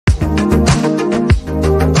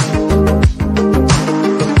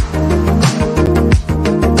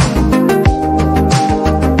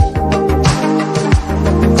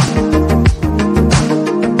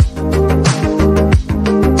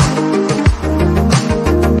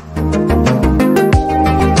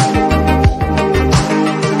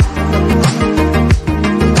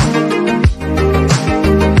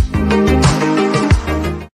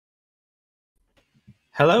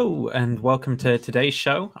and welcome to today's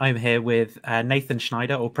show. I'm here with Nathan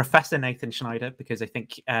Schneider, or Professor Nathan Schneider, because I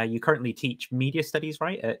think you currently teach media studies,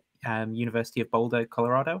 right, at University of Boulder,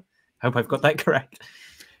 Colorado. I hope I've got that correct.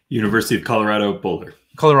 University of Colorado, Boulder.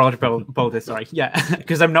 Boulder, sorry. Yeah,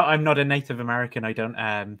 because I'm not a Native American. I don't,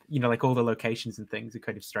 like all the locations and things are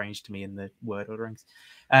kind of strange to me in the word orderings.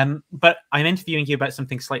 But I'm interviewing you about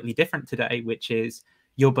something slightly different today, which is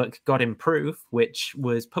your book, God in Proof, which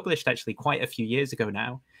was published actually quite a few years ago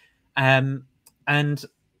now. And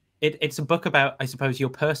it's a book about, I suppose, your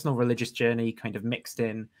personal religious journey kind of mixed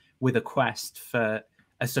in with a quest for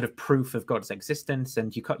a sort of proof of God's existence.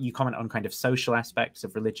 And you comment on kind of social aspects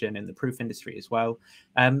of religion in the proof industry as well.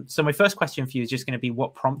 So my first question for you is just going to be,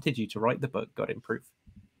 what prompted you to write the book, God in Proof?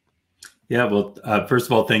 Yeah, well, first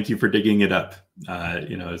of all, thank you for digging it up.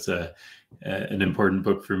 It's an important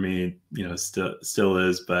book for me, still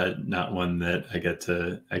is, but not one that I get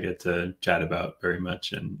to chat about very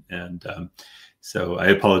much. And so I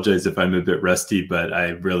apologize if I'm a bit rusty, but I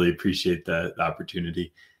really appreciate the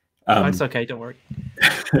opportunity. That's okay, don't worry.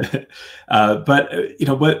 But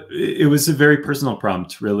what it was a very personal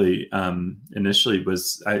prompt, really. Initially,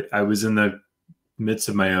 was I was in the midst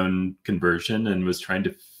of my own conversion and was trying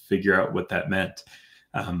to figure out what that meant.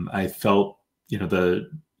 I felt, the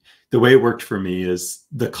way it worked for me is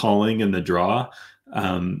the calling and the draw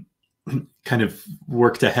kind of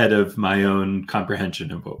worked ahead of my own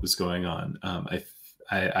comprehension of what was going on.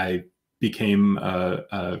 I became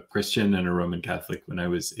a Christian and a Roman Catholic when I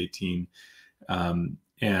was 18.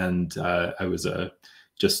 And I was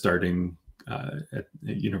just starting at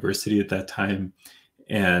university at that time.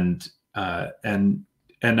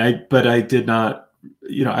 But I did not,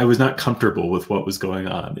 I was not comfortable with what was going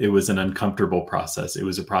on. It was an uncomfortable process. It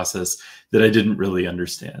was a process that I didn't really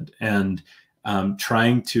understand. And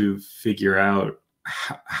trying to figure out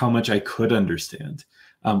how much I could understand,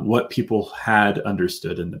 what people had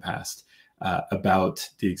understood in the past about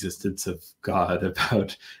the existence of God,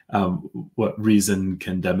 about what reason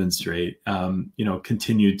can demonstrate,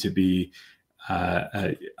 continued to be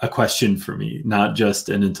a question for me, not just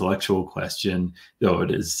an intellectual question, though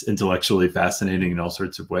it is intellectually fascinating in all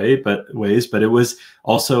sorts of ways, but it was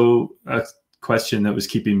also a question that was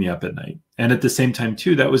keeping me up at night. And at the same time,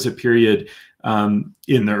 too, that was a period in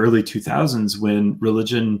the early 2000s when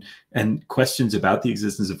religion and questions about the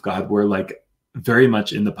existence of God were like very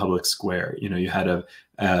much in the public square. You had a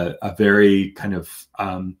very kind of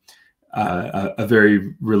a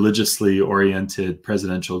very religiously oriented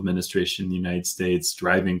presidential administration in the United States,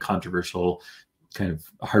 driving controversial, kind of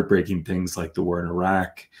heartbreaking things like the war in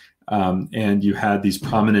Iraq. And you had these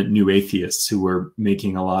prominent new atheists who were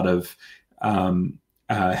making a lot of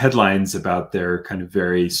headlines about their kind of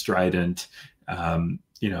very strident,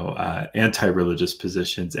 anti-religious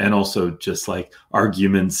positions, and also just like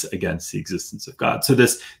arguments against the existence of God. So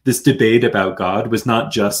this debate about God was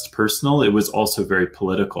not just personal; it was also very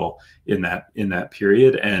political in that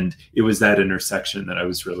period, and it was that intersection that I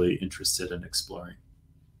was really interested in exploring.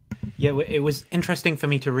 Yeah, it was interesting for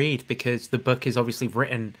me to read because the book is obviously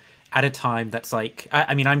written at a time that's like,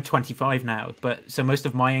 I mean, I'm 25 now, but so most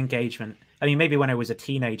of my engagement, I mean, maybe when I was a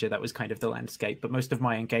teenager, that was kind of the landscape, but most of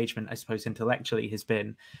my engagement, I suppose, intellectually has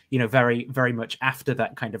been, very, very much after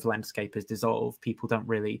that kind of landscape has dissolved. People don't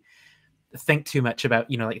really think too much about,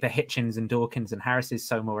 like the Hitchens and Dawkins and Harrises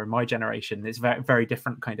so more in my generation. It's very, very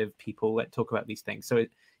different kind of people that talk about these things. So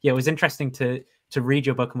it was interesting to read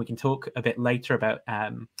your book, and we can talk a bit later about,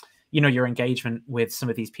 your engagement with some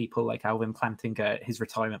of these people like Alvin Plantinga, his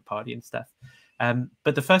retirement party and stuff.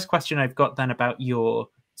 But the first question I've got then about your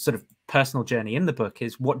sort of personal journey in the book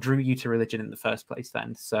is, what drew you to religion in the first place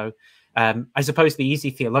then? So I suppose the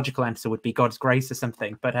easy theological answer would be God's grace or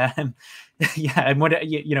something, but yeah, and what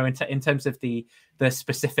in terms of the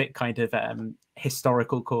specific kind of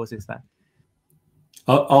historical causes there.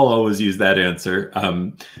 I'll always use that answer,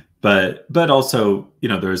 but also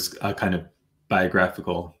there's a kind of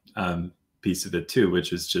biographical piece of it too,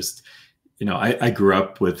 which is just I grew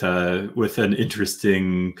up with an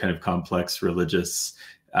interesting kind of complex religious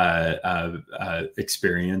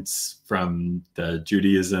experience, from the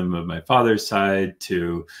Judaism of my father's side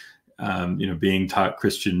to being taught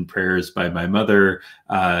Christian prayers by my mother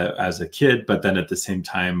as a kid, but then at the same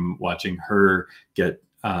time watching her get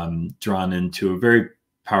drawn into a very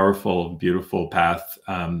powerful, beautiful path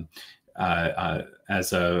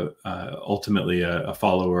as ultimately a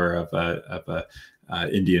follower of a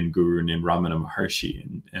Indian guru named Ramana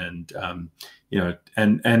Maharshi, and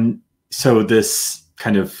so this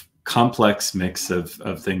kind of complex mix of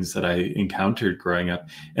things that I encountered growing up.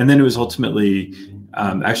 And then it was ultimately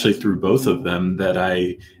actually through both of them that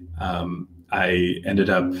I ended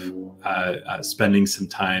up spending some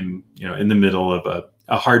time, in the middle of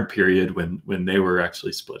a hard period when they were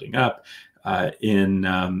actually splitting up,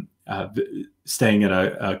 in staying at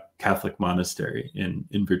a Catholic monastery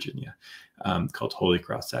in Virginia, called Holy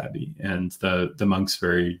Cross Abbey, and the monks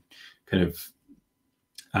very kind of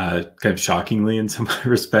shockingly, in some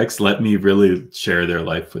respects, let me really share their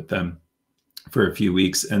life with them for a few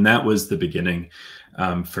weeks. And that was the beginning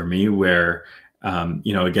for me, where,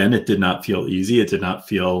 again, it did not feel easy. It did not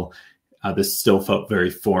feel, this still felt very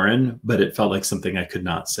foreign, but it felt like something I could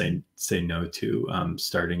not say no to,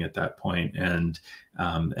 starting at that point. And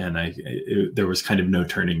there was kind of no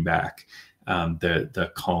turning back.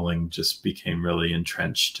 The calling just became really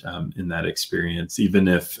entrenched in that experience, even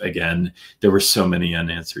if, again, there were so many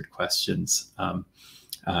unanswered questions.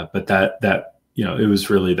 But that it was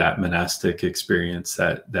really that monastic experience,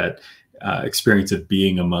 that experience of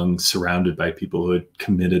being surrounded by people who had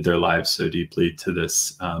committed their lives so deeply to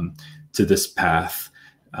this path,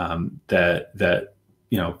 that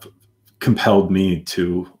compelled me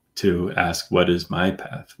to ask, what is my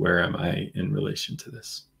path? Where am I in relation to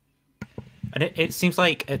this? And it seems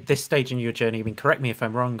like at this stage in your journey, I mean, correct me if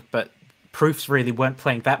I'm wrong, but proofs really weren't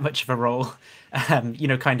playing that much of a role.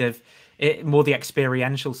 Kind of more the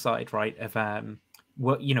experiential side, right? Of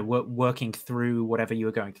working through whatever you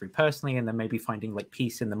were going through personally, and then maybe finding like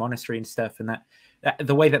peace in the monastery and stuff. And that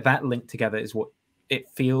the way that linked together is what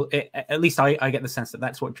at least I get the sense that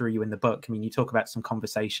that's what drew you in the book. I mean, you talk about some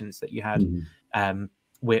conversations that you had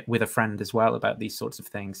with a friend as well about these sorts of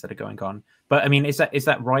things that are going on. But I mean, is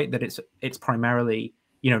that right, that it's primarily,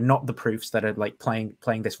 not the proofs that are like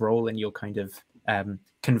playing this role in your kind of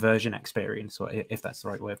conversion experience, or if that's the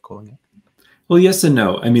right way of calling it? Well, yes and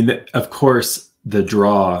no. I mean, of course, the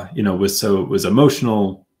draw, was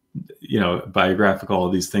emotional, biographical,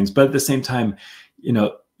 all these things. But at the same time,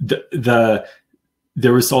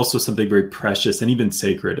 there was also something very precious and even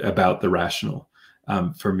sacred about the rational.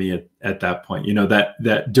 For me at that point,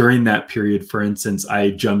 that during that period, for instance,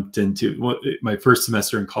 I jumped into my first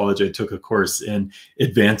semester in college. I took a course in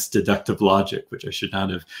advanced deductive logic, which I should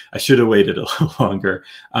have waited a little longer.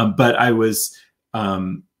 But I was,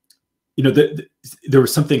 there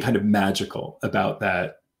was something kind of magical about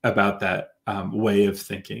that way of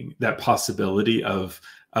thinking, that possibility of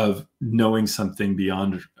knowing something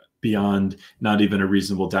beyond not even a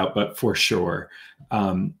reasonable doubt, but for sure.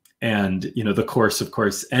 And the course, of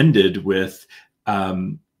course, ended with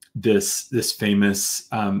this famous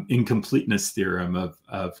incompleteness theorem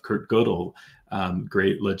of Kurt Gödel,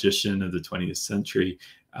 great logician of the 20th century,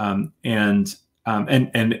 and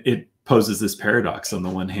it poses this paradox. On the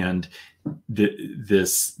one hand,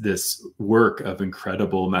 this work of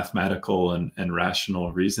incredible mathematical and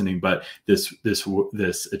rational reasoning, but this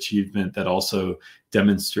achievement that also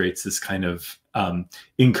demonstrates this kind of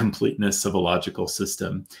incompleteness of a logical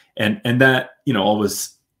system, and that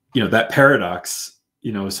always that paradox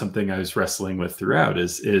is something I was wrestling with throughout.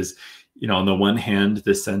 Is on the one hand,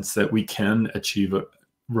 the sense that we can achieve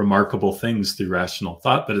remarkable things through rational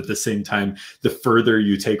thought, but at the same time, the further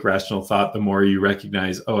you take rational thought, the more you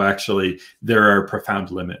recognize, oh, actually, there are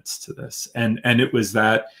profound limits to this. And it was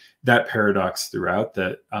that paradox throughout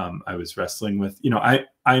that I was wrestling with.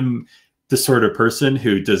 I'm the sort of person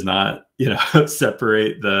who does not,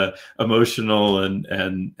 separate the emotional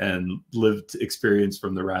and lived experience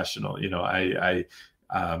from the rational.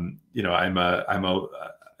 I'm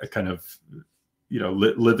a kind of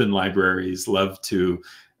live in libraries, love to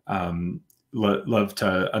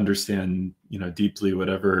understand deeply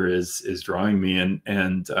whatever is drawing me,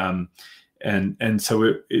 and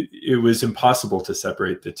so it was impossible to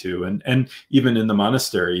separate the two. And even in the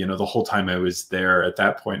monastery, the whole time I was there, at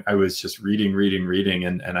that point I was just reading,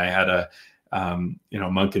 and I had a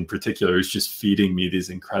monk in particular who's just feeding me these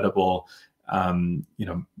incredible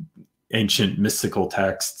ancient mystical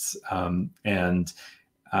texts, and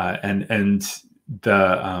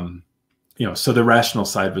the so the rational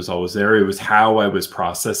side was always there. It was how I was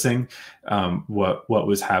processing what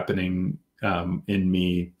was happening in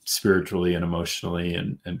me spiritually and emotionally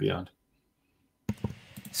and beyond.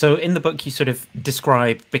 So in the book, you sort of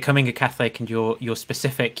describe becoming a Catholic and your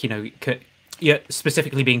specific, you're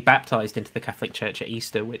specifically being baptized into the Catholic Church at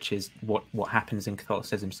Easter, which is what happens in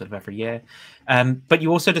Catholicism sort of every year. But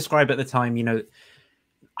you also describe at the time,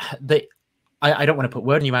 that I don't want to put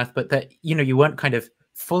word in your mouth, but that you weren't kind of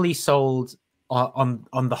fully sold on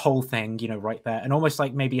the whole thing, right there, and almost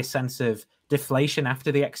like maybe a sense of deflation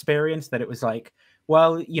after the experience, that it was like,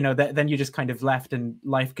 well, then you just kind of left and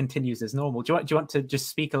life continues as normal. Do you want to just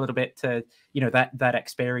speak a little bit to that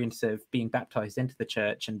experience of being baptized into the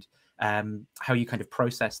church and how you kind of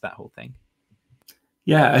process that whole thing?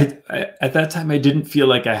 Yeah, at that time I didn't feel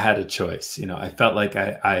like I had a choice. I felt like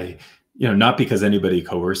not because anybody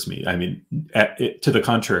coerced me. I mean, to the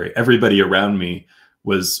contrary, everybody around me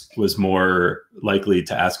was more likely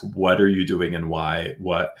to ask, "What are you doing and why?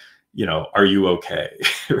 What, are you okay?"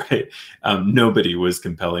 Right? Nobody was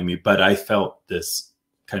compelling me, but I felt this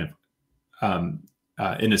kind of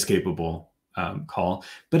inescapable call.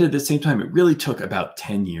 But at the same time, it really took about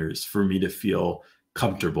 10 years for me to feel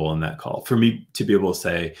comfortable in that call, for me to be able to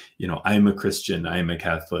say, I'm a Christian, I'm a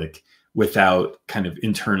Catholic, without kind of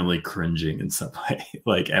internally cringing in some way.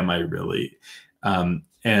 Like, am I really? And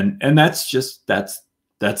that's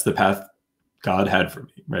the path God had for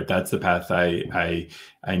me, right? That's the path I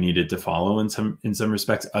needed to follow in some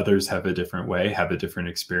respects. Others have a different way, have a different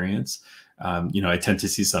experience. I tend to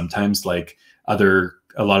see sometimes, like,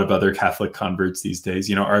 a lot of other Catholic converts these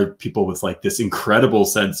days, are people with like this incredible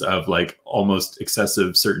sense of like almost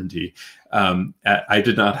excessive certainty. I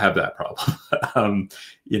did not have that problem.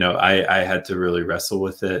 I had to really wrestle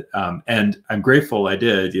with it. And I'm grateful I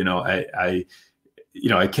did. It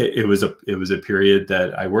was a period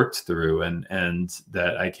that I worked through and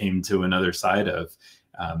that I came to another side of.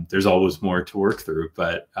 There's always more to work through,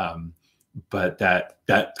 but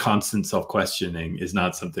that constant self-questioning is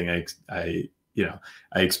not something I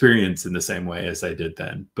experienced in the same way as I did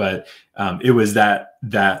then. But it was that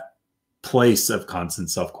place of constant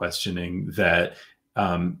self-questioning that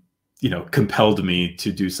compelled me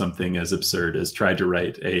to do something as absurd as try to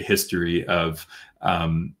write a history of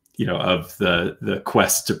of the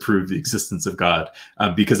quest to prove the existence of God,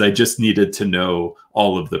 because I just needed to know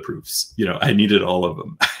all of the proofs. I needed all of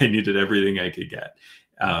them. I needed everything I could get.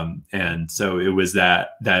 And so it was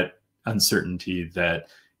that uncertainty that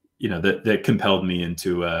that compelled me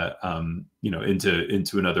into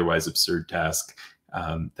into an otherwise absurd task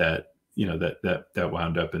that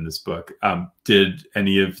wound up in this book. Did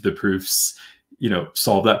any of the proofs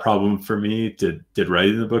solve that problem for me? Did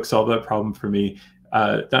writing the book solve that problem for me?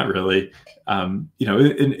 Not really.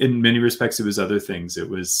 In many respects, it was other things. It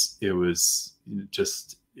was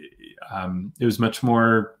just it was much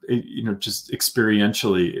more just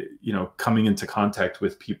experientially coming into contact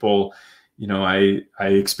with people I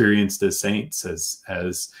experienced as saints,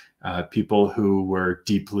 as people who were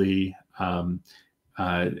deeply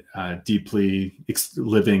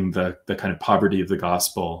living the kind of poverty of the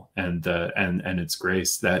gospel and its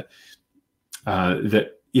grace that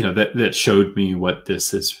showed me what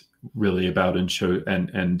this is really about,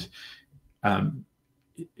 and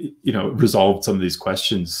resolved some of these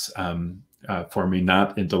questions for me,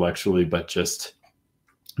 not intellectually, but just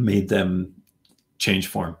made them change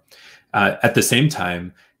form. At the same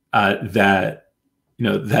time, that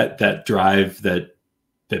drive that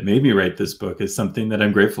made me write this book is something that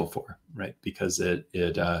I'm grateful for, right? Because it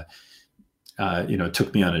took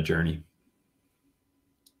me on a journey.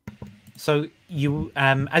 So you,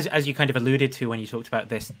 as you kind of alluded to when you talked about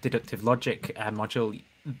this deductive logic module,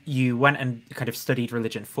 you went and kind of studied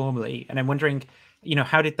religion formally, and I'm wondering,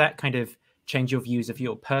 how did that kind of change your views of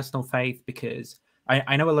your personal faith? Because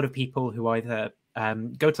I know a lot of people who either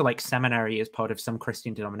go to like seminary as part of some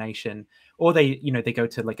Christian denomination, or they go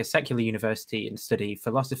to like a secular university and study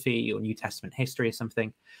philosophy or New Testament history or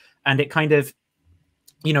something, and it kind of,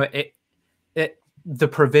 the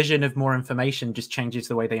provision of more information just changes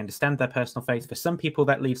the way they understand their personal faith. For some people,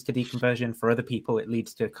 that leads to deconversion. For other people, it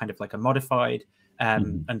leads to kind of like a modified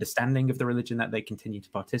understanding of the religion that they continue to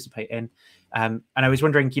participate in. And I was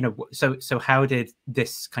wondering, so how did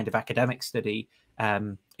this kind of academic study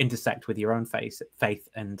intersect with your own faith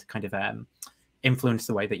and kind of influence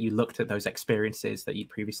the way that you looked at those experiences that you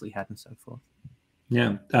previously had and so forth?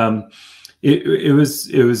 Yeah, it was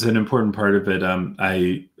an important part of it.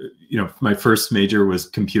 My first major was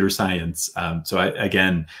computer science. So I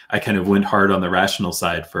kind of went hard on the rational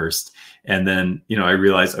side first. And then, I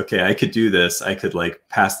realized, okay, I could do this. I could like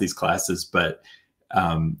pass these classes, but,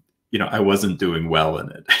 I wasn't doing well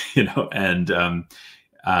in it, and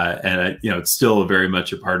I, it's still very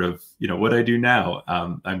much a part of, what I do now.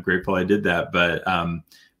 I'm grateful I did that. But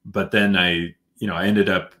then I ended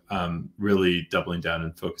up really doubling down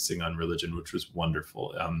and focusing on religion, which was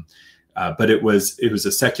wonderful. But it was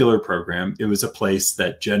a secular program. It was a place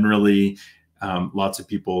that generally lots of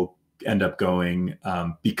people end up going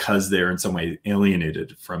because they're in some way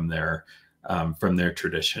alienated from their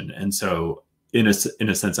tradition. And so in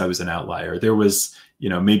a sense, I was an outlier. There was,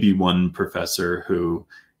 maybe one professor who,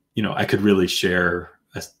 I could really share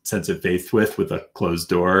a sense of faith with a closed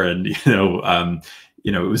door. And,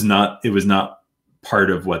 it was not part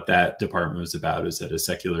of what that department was about. It was at a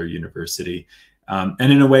secular university.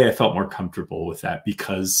 And in a way, I felt more comfortable with that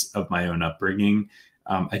because of my own upbringing.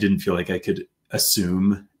 I didn't feel like I could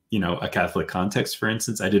assume, you know, a Catholic context, for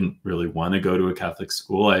instance. I didn't really want to go to a Catholic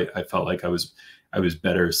school. I felt like I was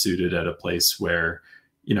better suited at a place where,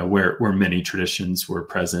 you know, where many traditions were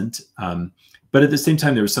present. But at the same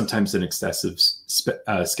time, there was sometimes an excessive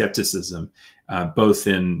skepticism, both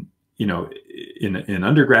in, you know, in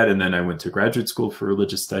undergrad, and then I went to graduate school for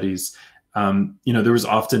religious studies. You know, there was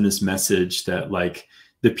often this message that, like,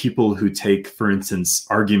 the people who take, for instance,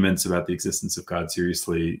 arguments about the existence of God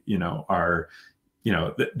seriously, you know, are, you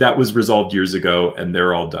know, that was resolved years ago and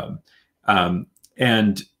they're all dumb.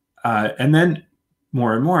 And then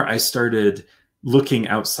more and more, I started looking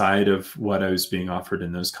outside of what I was being offered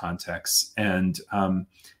in those contexts, and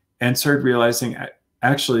started realizing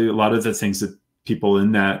actually a lot of the things that people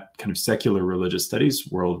in that kind of secular religious studies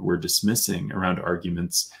world were dismissing around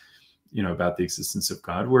arguments, you know, about the existence of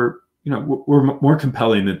God were, you know, were more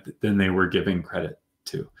compelling than they were giving credit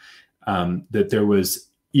to. That there was,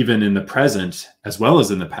 even in the present as well as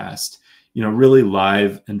in the past, you know, really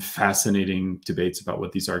live and fascinating debates about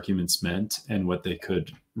what these arguments meant and what they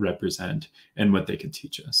could represent and what they could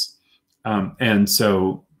teach us. And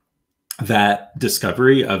so that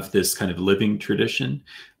discovery of this kind of living tradition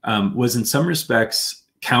was in some respects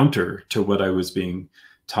counter to what I was being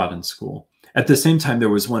taught in school. At the same time, there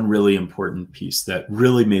was one really important piece that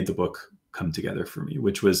really made the book come together for me,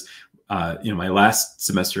 which was, you know, my last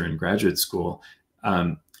semester in graduate school,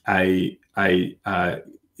 I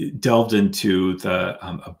delved into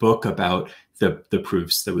a book about the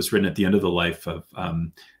proofs that was written at the end of the life of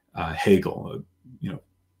Hegel, you know,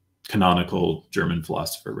 canonical German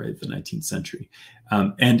philosopher, right, the 19th century.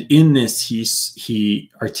 And in this,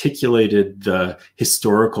 he articulated the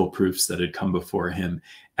historical proofs that had come before him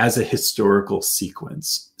as a historical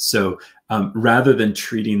sequence. So rather than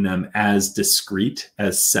treating them as discrete,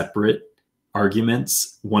 as separate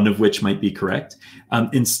arguments, one of which might be correct,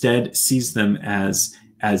 instead sees them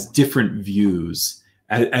as different views,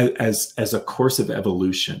 as a course of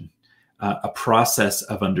evolution, a process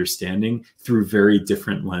of understanding through very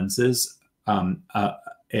different lenses, and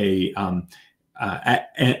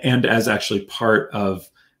as actually part of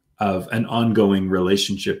an ongoing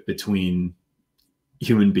relationship between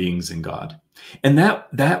human beings and God. And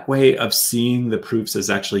that way of seeing the proofs as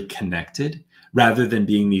actually connected rather than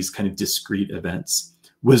being these kind of discrete events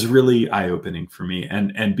was really eye-opening for me,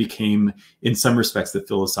 and became, in some respects, the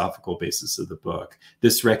philosophical basis of the book.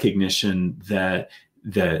 This recognition that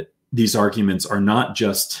these arguments are not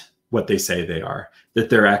just what they say they are, that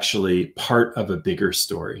they're actually part of a bigger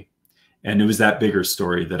story. And it was that bigger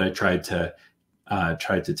story that I tried to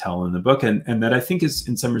tell in the book, and that I think is,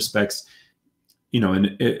 in some respects, you know,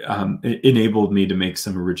 and it enabled me to make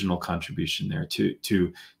some original contribution there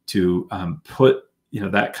to put, you know,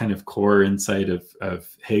 that kind of core insight of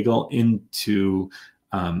Hegel into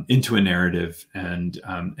a narrative,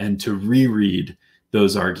 and to reread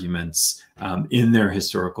those arguments in their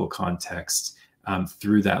historical context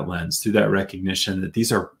through that lens, through that recognition that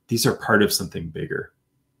these are part of something bigger.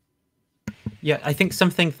 Yeah, I think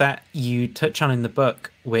something that you touch on in the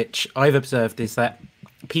book, which I've observed, is that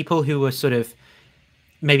people who were sort of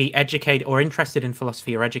maybe educated or interested in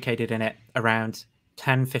philosophy or educated in it around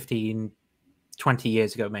 10, 15, 20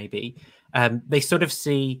 years ago, maybe, they sort of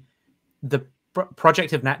see the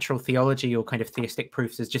project of natural theology or kind of theistic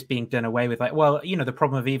proofs as just being done away with. Like, well, you know, the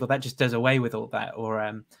problem of evil, that just does away with all that. Or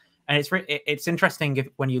and it's interesting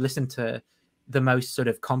when you listen to the most sort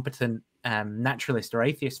of competent naturalist or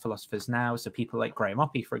atheist philosophers now, so people like Graham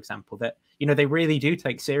Oppy, for example, that, you know, they really do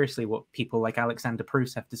take seriously what people like Alexander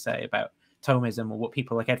Proust have to say about Thomism, or what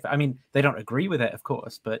people like I mean, they don't agree with it, of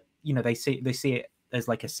course, but, you know, they see it as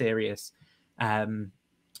like a serious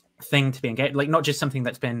thing to be engaged, like not just something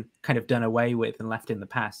that's been kind of done away with and left in the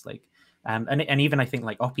past. Like and even I think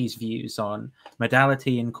like Oppy's views on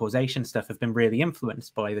modality and causation stuff have been really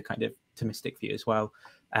influenced by the kind of Thomistic view as well,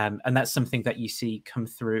 and that's something that you see come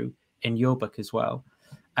through in your book as well.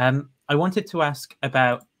 I wanted to ask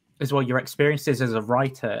about as well your experiences as a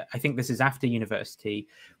writer. I think this is after university,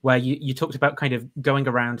 where you talked about kind of going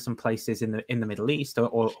around some places in the Middle East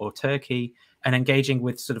or Turkey and engaging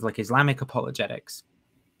with sort of like Islamic apologetics.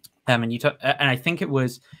 And I think it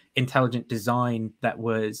was intelligent design that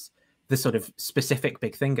was the sort of specific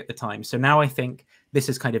big thing at the time. So now I think this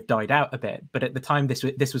has kind of died out a bit, but at the time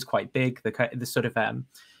this was quite big. The sort of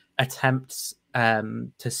attempts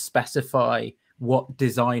to specify what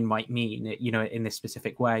design might mean, you know, in this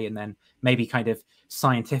specific way, and then maybe kind of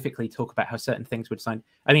scientifically talk about how certain things would sign.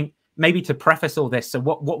 I mean, maybe to preface all this, so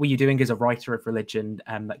what were you doing as a writer of religion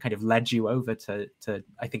that kind of led you over to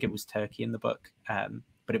I think it was Turkey in the book,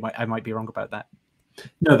 but I might be wrong about that.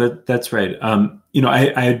 No, that's right. You know,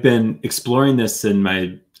 I had been exploring this in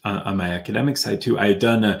my on my academic side too. I had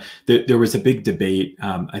done there was a big debate.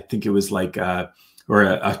 I think it was like or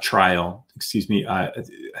a trial. Excuse me. I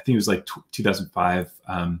think it was like 2005.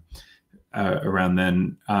 Around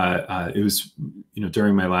then, it was, you know,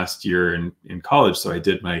 during my last year in college. So I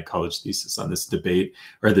did my college thesis on this debate,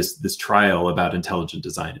 or this trial about intelligent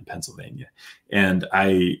design in Pennsylvania. And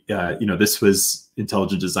you know, this was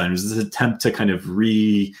intelligent design. It was this attempt to kind of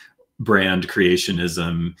rebrand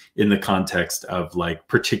creationism in the context of like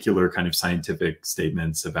particular kind of scientific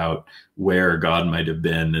statements about where God might have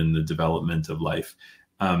been in the development of life.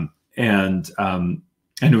 And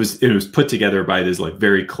it was put together by this like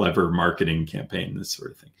very clever marketing campaign, this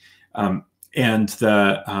sort of thing.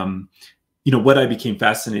 You know, what I became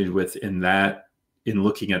fascinated with in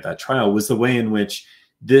looking at that trial was the way in which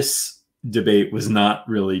this debate was not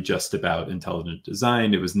really just about intelligent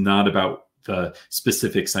design. It was not about the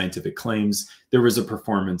specific scientific claims. There was a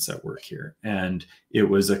performance at work here, and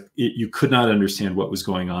you could not understand what was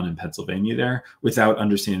going on in Pennsylvania there without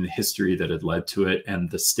understanding the history that had led to it and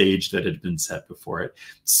the stage that had been set before it.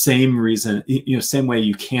 Same reason, you know, same way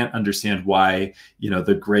you can't understand why, you know,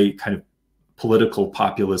 the great kind of political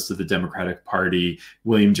populist of the Democratic Party,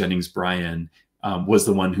 William Jennings Bryan, was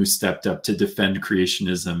the one who stepped up to defend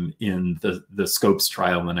creationism in the Scopes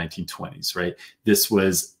trial in the 1920s, right? This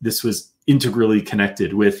was integrally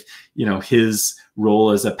connected with, you know, his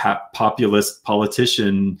role as a populist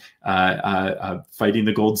politician fighting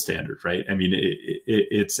the gold standard, right? I mean,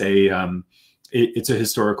 it's a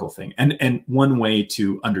historical thing, and one way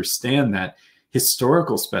to understand that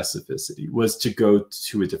historical specificity was to go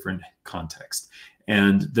to a different context.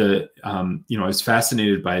 And you know, I was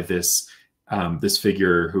fascinated by this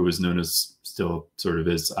figure who was known as, still sort of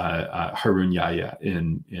is, Harun Yahya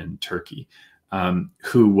in Turkey.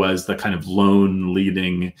 Who was the kind of lone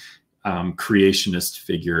leading creationist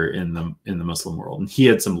figure in the Muslim world, and he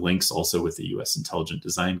had some links also with the U.S. intelligent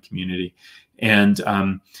design community. And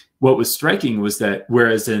what was striking was that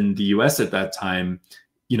whereas in the U.S. at that time,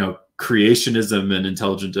 you know, creationism and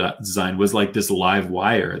intelligent design was like this live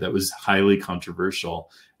wire that was highly controversial,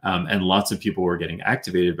 and lots of people were getting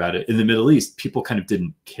activated about it. In the Middle East, people kind of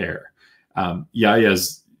didn't care. Yahya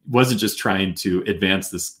wasn't just trying to advance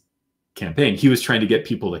this campaign. He was trying to get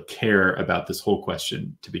people to care about this whole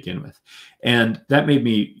question to begin with. And that made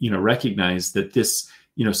me, you know, recognize that this,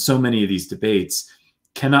 you know, so many of these debates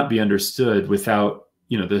cannot be understood without,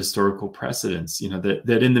 you know, the historical precedents, you know,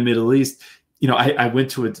 that in the Middle East, you know, I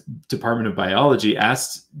went to a department of biology,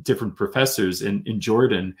 asked different professors in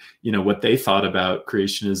Jordan, you know, what they thought about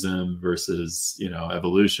creationism versus, you know,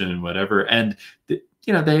 evolution, whatever. And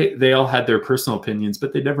you know, they all had their personal opinions,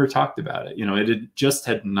 but they never talked about it. You know, just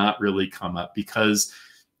had not really come up because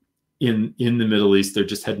in the Middle East, there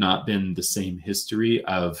just had not been the same history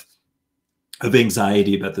of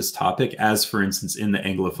anxiety about this topic as, for instance, in the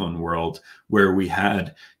Anglophone world, where we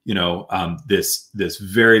had, you know, this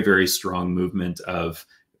very, very strong movement of,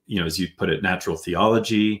 you know, as you put it, natural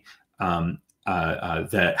theology,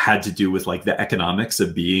 that had to do with like the economics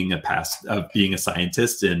of being a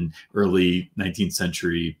scientist in early 19th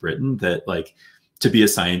century Britain, that like to be a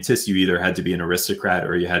scientist, you either had to be an aristocrat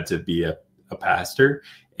or you had to be a pastor.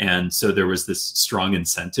 And so there was this strong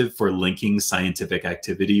incentive for linking scientific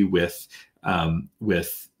activity with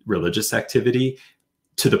religious activity,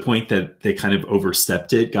 to the point that they kind of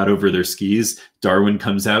overstepped it, got over their skis. Darwin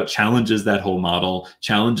comes out, challenges that whole model,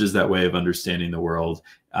 challenges that way of understanding the world,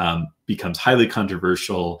 becomes highly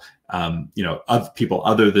controversial. You know, people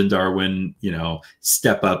other than Darwin, you know,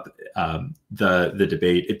 step up the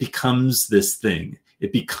debate. It becomes this thing.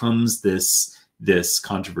 It becomes this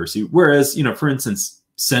controversy. Whereas, you know, for instance,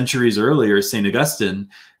 centuries earlier, St. Augustine,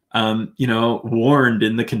 you know, warned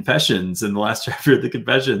in the Confessions, in the last chapter of the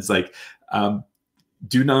Confessions, like,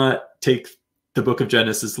 do not take the book of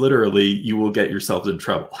Genesis literally, you will get yourselves in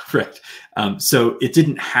trouble, right? So it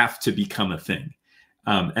didn't have to become a thing.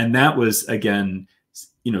 And that was, again,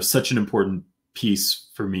 you know, such an important piece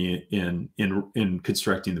for me in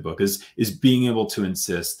constructing the book, is being able to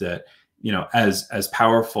insist that, you know, as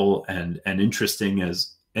powerful and interesting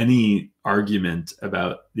as any argument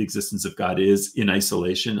about the existence of God is in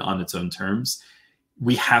isolation on its own terms,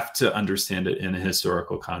 we have to understand it in a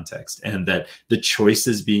historical context, and that the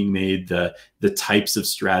choices being made, the types of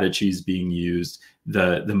strategies being used,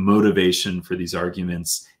 the motivation for these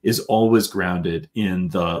arguments is always grounded in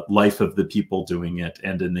the life of the people doing it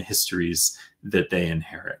and in the histories that they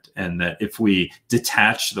inherit. And that if we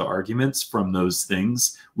detach the arguments from those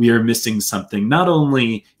things, we are missing something not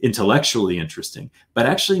only intellectually interesting, but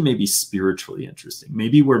actually maybe spiritually interesting.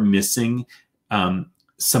 Maybe we're missing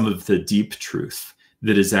some of the deep truth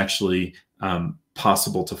that is actually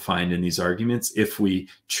possible to find in these arguments if we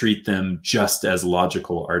treat them just as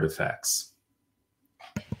logical artifacts.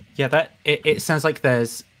 Yeah, that it sounds like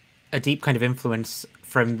there's a deep kind of influence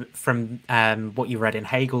from what you read in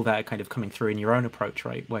Hegel that are kind of coming through in your own approach,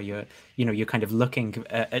 right? Where you're kind of looking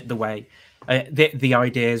at the way the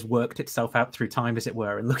ideas worked itself out through time, as it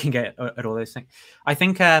were, and looking at all those things. I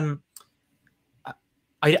think I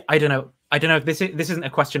don't know. I don't know if this isn't a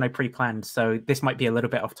question I pre-planned, so this might be a little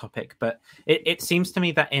bit off topic, but it seems to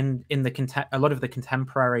me that in a lot of the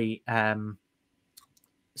contemporary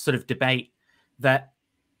sort of debate that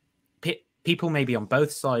people maybe on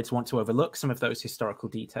both sides want to overlook some of those historical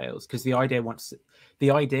details, because the idea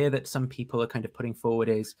that some people are kind of putting forward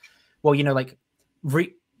is, well, like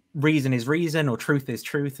reason is reason or truth is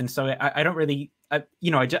truth, and so I don't really I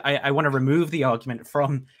want to remove the argument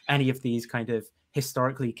from any of these kind of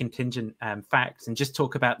historically contingent facts and just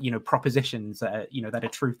talk about propositions that are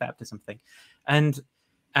truth after something. And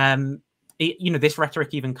this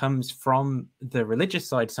rhetoric even comes from the religious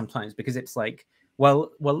side sometimes, because it's like,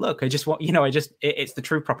 well, look, I just want, it's the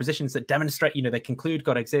true propositions that demonstrate, they conclude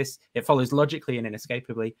God exists. It follows logically and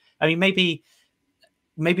inescapably. I mean, maybe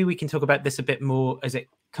we can talk about this a bit more as it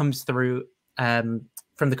comes through from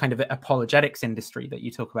the kind of apologetics industry that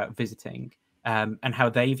you talk about visiting, and how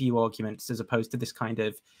they view arguments as opposed to this kind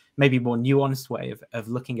of maybe more nuanced way of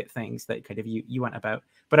looking at things that kind of you went about.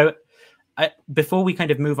 But before we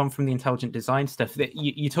kind of move on from the intelligent design stuff, that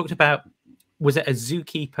you talked about, was it a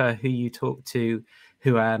zookeeper who you talked to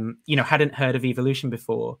who hadn't heard of evolution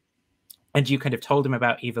before, and you kind of told him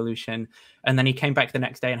about evolution, and then he came back the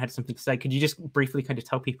next day and had something to say? Could you just briefly kind of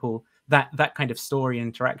tell people that kind of story and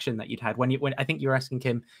interaction that you'd had when I think you were asking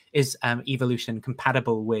him, is evolution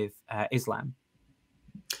compatible with Islam?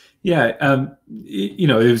 Yeah, it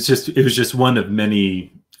was just one of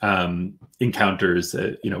many encounters.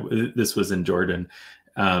 This was in Jordan,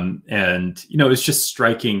 and it's just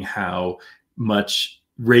striking how much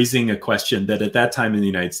raising a question that at that time in the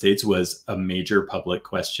United States was a major public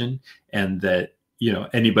question, and that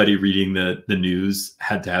anybody reading the news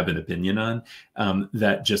had to have an opinion on,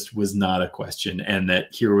 that just was not a question, and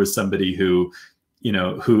that here was somebody who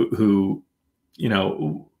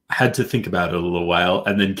had to think about it a little while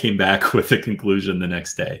and then came back with a conclusion the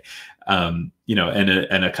next day, and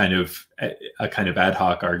a kind of ad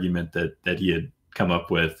hoc argument that he had come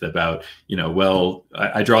up with about, well,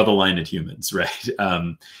 I draw the line at humans, right?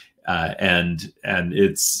 And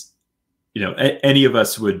it's, any of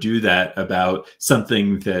us would do that about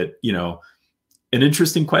something that, an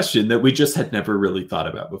interesting question that we just had never really thought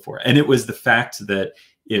about before. And it was the fact that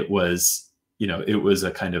it was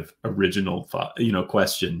a kind of original thought,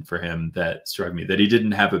 question for him that struck me, that he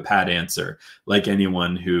didn't have a pat answer like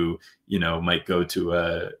anyone who, might go to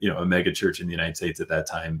a mega church in the United States at that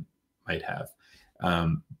time might have.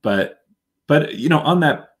 But on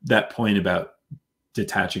that point about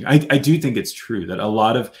detaching, I do think it's true that a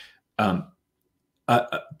lot of,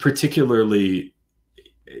 particularly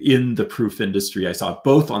in the proof industry, I saw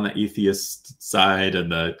both on the atheist side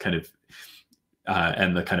and the kind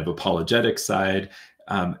of apologetic side,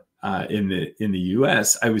 in the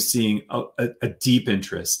US, I was seeing a deep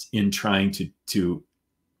interest in trying to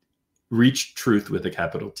reach truth with a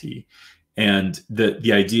capital T. And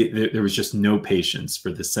the idea that there was just no patience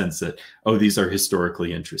for the sense that, oh, these are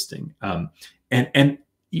historically interesting. And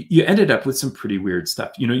you ended up with some pretty weird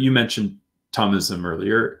stuff. You mentioned Thomism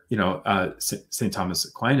earlier, St. Thomas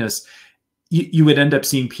Aquinas. You would end up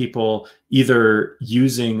seeing people either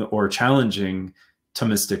using or challenging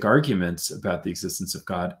Thomistic arguments about the existence of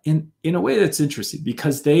God in a way that's interesting,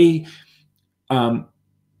 because they were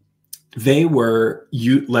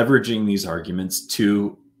leveraging these arguments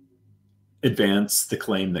to advance the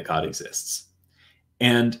claim that God exists.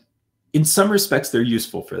 And in some respects, they're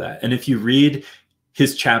useful for that. And if you read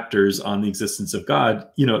his chapters on the existence of God,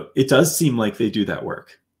 it does seem like they do that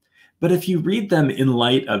work. But if you read them in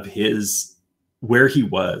light of where he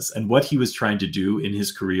was and what he was trying to do in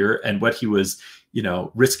his career and what he was,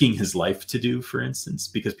 risking his life to do, for instance,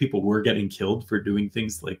 because people were getting killed for doing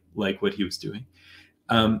things like what he was doing,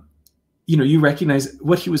 you recognize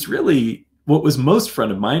what was most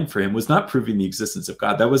front of mind for him was not proving the existence of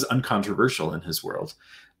God. That was uncontroversial in his world.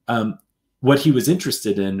 What he was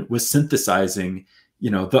interested in was synthesizing,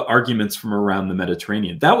 the arguments from around the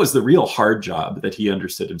Mediterranean. That was the real hard job that he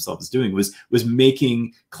understood himself as doing, was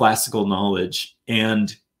making classical knowledge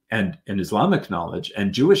and Islamic knowledge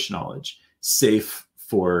and Jewish knowledge safe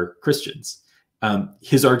for Christians.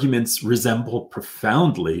 His arguments resemble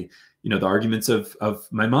profoundly the arguments of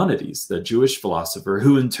Maimonides, the Jewish philosopher,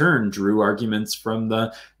 who in turn drew arguments from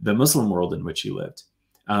the Muslim world in which he lived.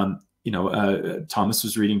 Thomas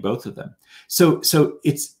was reading both of them. So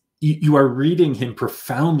it's, you are reading him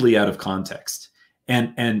profoundly out of context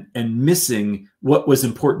and missing what was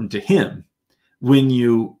important to him when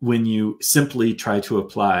you simply try to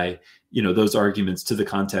apply those arguments to the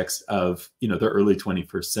context of the early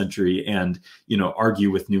 21st century and argue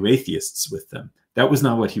with new atheists with them. That was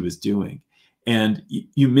not what he was doing, and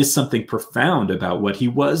you miss something profound about what he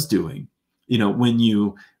was doing when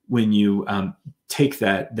you take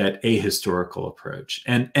that ahistorical approach.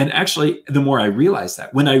 And actually, the more I realized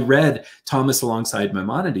that, when I read Thomas alongside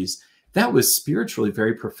Maimonides, that was spiritually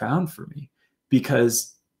very profound for me,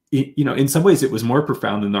 because in some ways it was more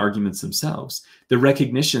profound than the arguments themselves. The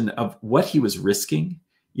recognition of what he was risking,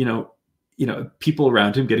 people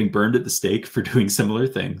around him getting burned at the stake for doing similar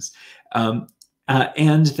things,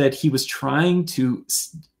 and that he was trying to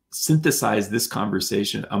synthesize this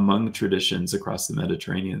conversation among traditions across the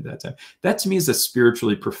Mediterranean at that time. That to me is a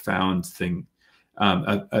spiritually profound thing,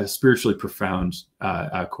 a spiritually profound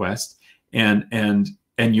quest, and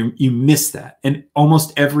you miss that. And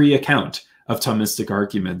almost every account of Thomistic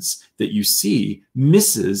arguments that you see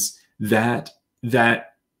misses that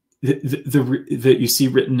you see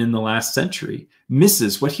written in the last century,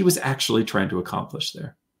 misses what he was actually trying to accomplish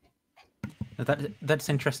there. That's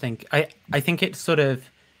interesting. I think it's sort of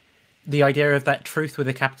the idea of that truth with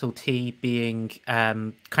a capital T being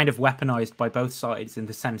kind of weaponized by both sides, in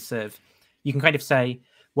the sense of, you can kind of say,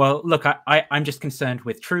 well, look, I'm just concerned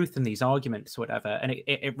with truth and these arguments, or whatever. And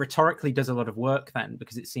it rhetorically does a lot of work then,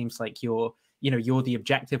 because it seems like you're the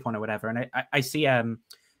objective one or whatever. And I see,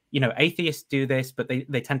 atheists do this, but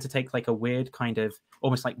they tend to take like a weird kind of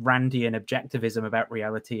almost like Randian objectivism about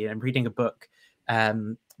reality. And I'm reading a book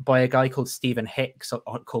by a guy called Stephen Hicks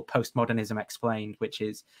called Postmodernism Explained, which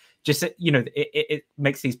is just, it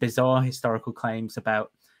makes these bizarre historical claims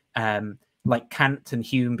about like Kant and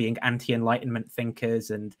Hume being anti-Enlightenment thinkers,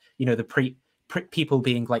 and the people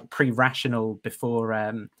being like pre-rational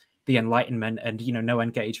before the Enlightenment, and no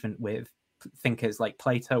engagement with thinkers like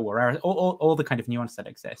Plato or all the kind of nuance that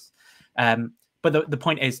exists. But the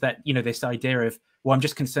point is that this idea of, well, I'm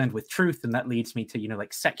just concerned with truth, and that leads me to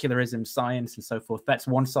like secularism, science, and so forth. That's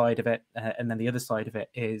one side of it, and then the other side of it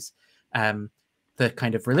is the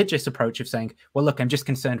kind of religious approach of saying, well, look, I'm just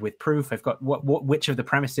concerned with proof. I've got which of the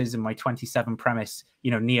premises in my 27 premise,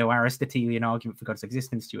 neo-Aristotelian argument for God's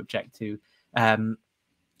existence do you object to? And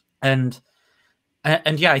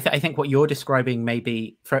yeah, I think what you're describing,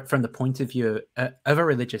 maybe from the point of view of a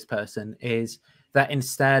religious person, is that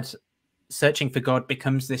instead searching for God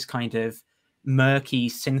becomes this kind of murky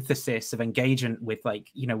synthesis of engagement with,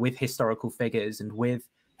 like, with historical figures, and with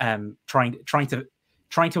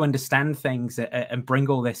trying to understand things and bring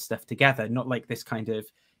all this stuff together. Not like this kind of,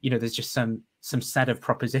 there's just some set of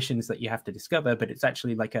propositions that you have to discover, but it's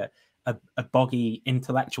actually like a boggy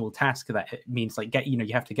intellectual task that it means like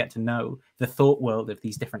you have to get to know the thought world of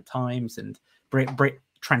these different times and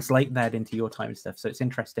translate that into your time and stuff. So it's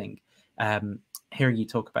interesting hearing you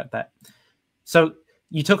talk about that. So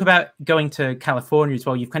you talk about going to California as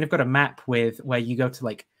well. You've kind of got a map with where you go to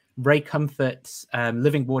like Ray Comfort's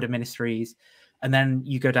Living Water Ministries, and then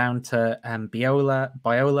you go down to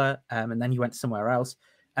Biola, and then you went somewhere else.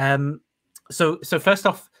 So first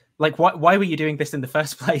off, like, why were you doing this in the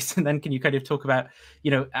first place? And then can you kind of talk about,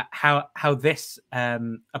 how this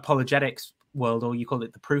apologetics world, or you call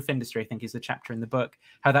it the proof industry, I think is the chapter in the book,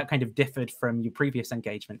 how that kind of differed from your previous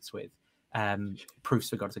engagements with proofs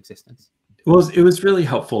for God's existence? Well, it was really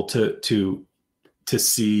helpful to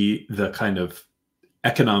see the kind of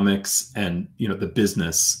economics and the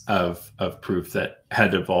business of proof that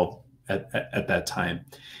had evolved at that time,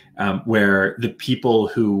 where the people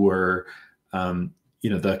who were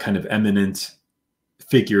the kind of eminent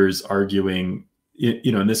figures arguing,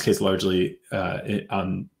 in this case largely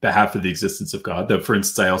on behalf of the existence of God. Though, for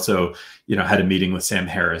instance, I also had a meeting with Sam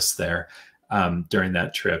Harris there during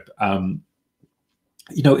that trip.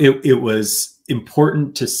 It was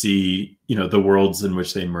important to see the worlds in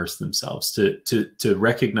which they immersed themselves, to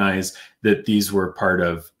recognize that these were part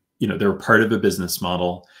of they were part of a business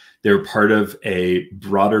model. They were part of a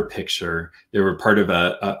broader picture. They were part of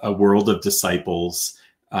a world of disciples,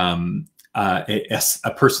 a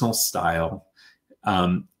personal style,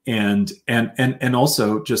 and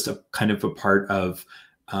also just a kind of a part of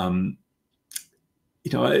that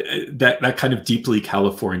kind of deeply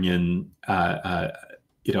Californian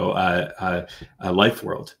life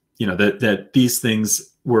world. That these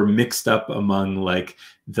things were mixed up among like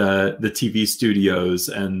the TV studios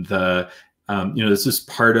and the this is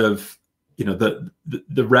part of,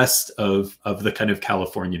 the rest of the kind of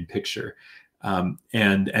Californian picture.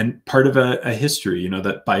 And part of a history,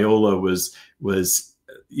 that Biola was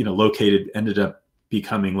ended up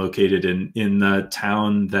becoming located in the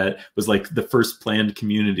town that was like the first planned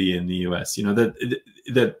community in the U.S.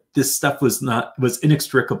 That this stuff was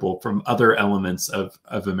inextricable from other elements of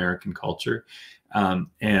American culture,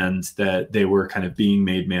 and that they were kind of being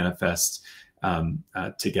made manifest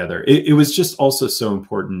together. It was just also so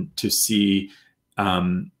important to see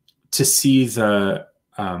the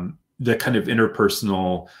kind of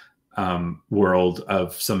interpersonal world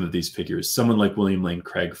of some of these figures. Someone like William Lane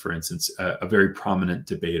Craig, for instance, a very prominent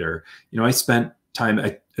debater. I spent time,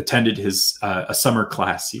 I attended his a summer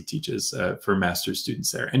class he teaches for master's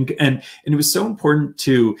students there, and it was so important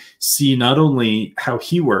to see not only how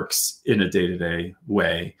he works in a day-to-day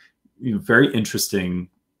way, very interesting,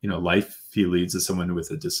 life he leads as someone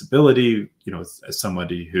with a disability, as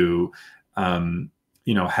somebody who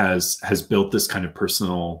has built this kind of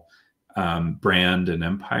personal brand and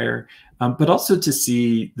empire, but also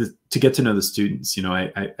to get to know the students.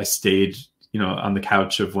 I stayed, on the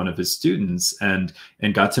couch of one of his students and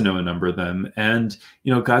got to know a number of them, and,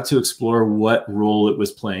 got to explore what role it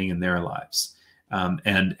was playing in their lives,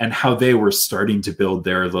 and how they were starting to build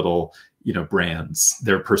their little, brands,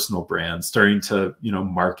 their personal brands, starting to,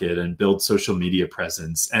 market and build social media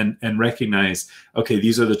presence, and recognize, okay,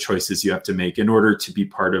 these are the choices you have to make in order to be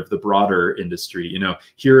part of the broader industry.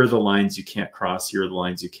 Here are the lines you can't cross. Here are the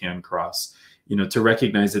lines you can cross, to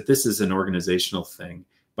recognize that this is an organizational thing.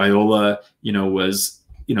 Biola, is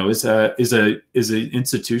an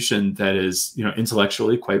institution that is,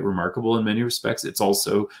 intellectually quite remarkable in many respects. It's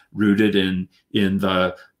also rooted in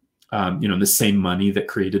the the same money that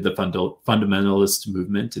created the fundamentalist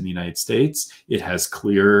movement in the United States. It has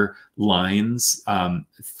clear lines,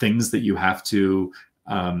 things that you have to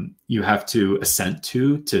assent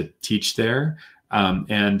to teach there.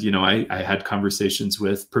 I had conversations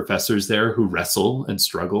with professors there who wrestle and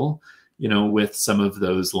struggle, with some of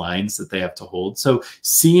those lines that they have to hold. So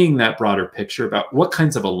seeing that broader picture about what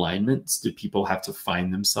kinds of alignments do people have to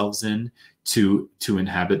find themselves in to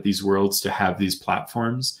inhabit these worlds, to have these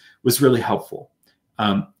platforms, was really helpful.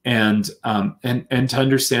 And to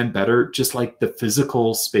understand better, just like the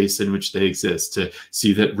physical space in which they exist, to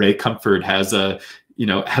see that Ray Comfort has a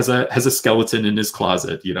skeleton in his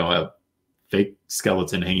closet, a fake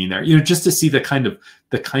skeleton hanging there, just to see the kind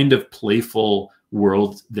of playful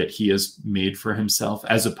world that he has made for himself,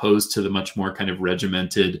 as opposed to the much more kind of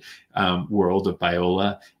regimented world of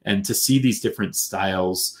Biola, and to see these different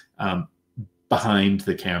styles behind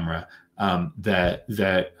the camera that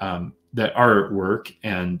are at work,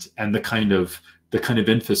 and the kind of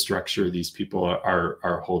infrastructure these people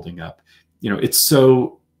are holding up. It's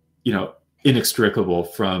so inextricable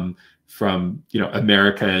from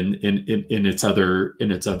America in its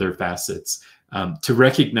other facets. To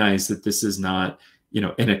recognize that this is not,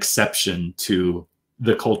 an exception to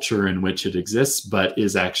the culture in which it exists, but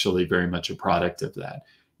is actually very much a product of that,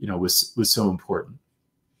 was so important.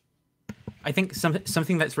 I think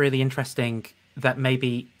something that's really interesting, that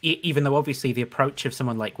maybe, even though obviously the approach of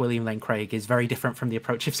someone like William Lane Craig is very different from the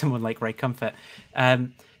approach of someone like Ray Comfort,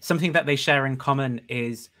 something that they share in common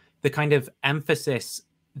is the kind of emphasis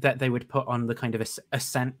that they would put on the kind of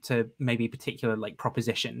assent to maybe particular like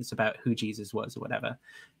propositions about who Jesus was or whatever.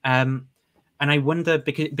 And I wonder,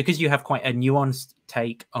 because you have quite a nuanced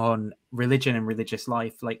take on religion and religious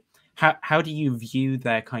life, like how do you view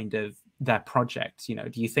their project?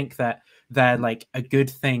 Do you think that they're like a good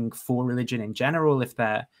thing for religion in general, if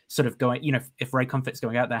they're sort of going, if Ray Comfort's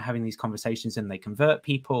going out there having these conversations and they convert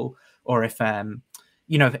people, or if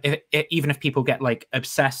even if people get like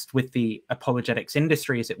obsessed with the apologetics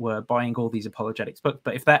industry, as it were, buying all these apologetics books,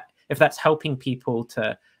 but if that's helping people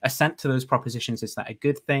to assent to those propositions, is that a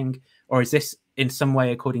good thing? Or is this in some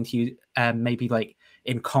way, according to you, maybe like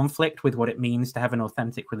in conflict with what it means to have an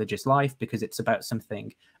authentic religious life, because it's about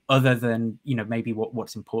something other than, maybe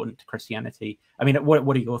what's important to Christianity? I mean,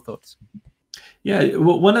 what are your thoughts? Yeah,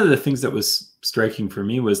 well, one of the things that was striking for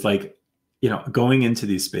me was like, going into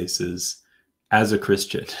these spaces as a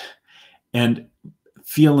Christian and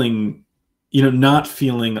feeling,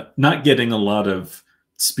 not getting a lot of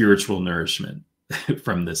spiritual nourishment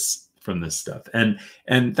from this stuff. And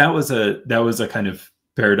that was a kind of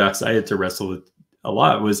paradox I had to wrestle with a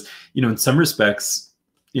lot. Was, in some respects,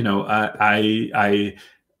 I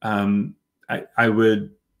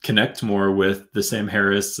would connect more with the Sam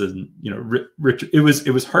Harris and, you know, Richard. It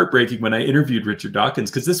was heartbreaking when I interviewed Richard Dawkins,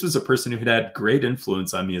 because this was a person who had great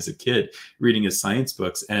influence on me as a kid, reading his science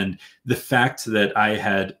books. And the fact that I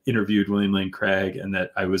had interviewed William Lane Craig and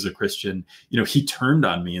that I was a Christian, you know, he turned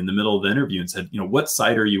on me in the middle of the interview and said, you know, what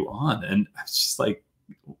side are you on? And I was just like,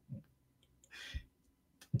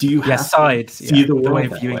 do you have sides, to see the world way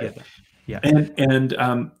that of viewing way? it? Yeah. And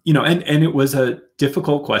you know, and it was a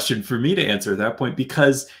difficult question for me to answer at that point,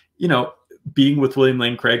 because, you know, being with William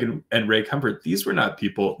Lane Craig and Ray Comfort, these were not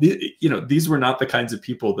people, you know, these were not the kinds of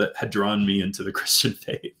people that had drawn me into the Christian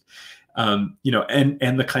faith. You know,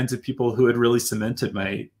 and the kinds of people who had really cemented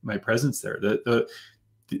my presence there. The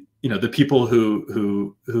you know, the people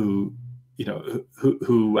who you know,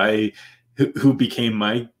 who became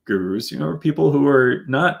my gurus, you know, are people who are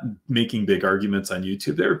not making big arguments on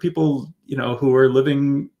YouTube. There are people, you know, who are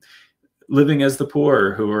living as the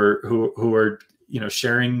poor, who are, you know,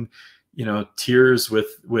 sharing, you know, tears with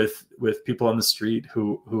people on the street,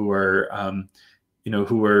 who are, you know,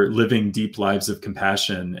 who are living deep lives of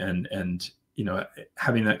compassion and, you know,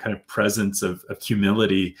 having that kind of presence of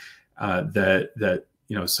humility, that,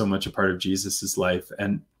 you know, so much a part of Jesus's life.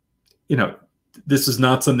 And, you know, this is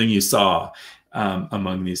not something you saw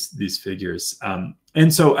among these figures.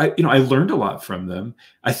 And so I learned a lot from them.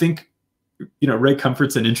 I think, you know, Ray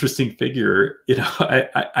Comfort's an interesting figure. You know,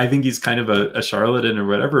 I think he's kind of a charlatan or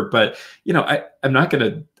whatever, but, you know, I'm not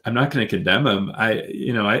going to condemn him.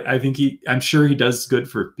 I think I'm sure he does good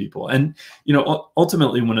for people. And, you know,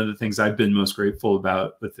 ultimately one of the things I've been most grateful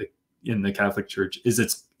about in the Catholic Church is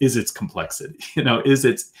its complexity, you know,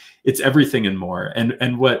 it's everything and more.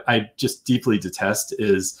 And what I just deeply detest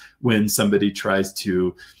is when somebody tries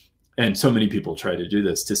to, and so many people try to do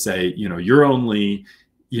this, to say, you know,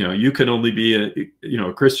 you can only be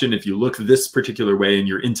a Christian if you look this particular way and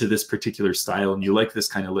you're into this particular style and you like this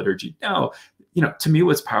kind of liturgy. No, you know, to me,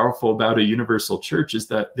 what's powerful about a universal church is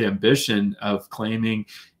that the ambition of claiming,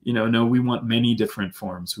 you know, no, we want many different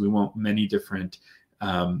forms. We want many different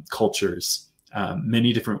cultures,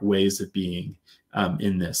 many different ways of being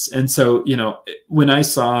in this. And so, you know, when I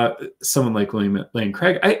saw someone like William Lane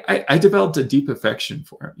Craig, I developed a deep affection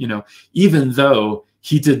for him, you know, even though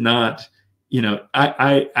he did not, you know,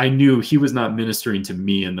 I knew he was not ministering to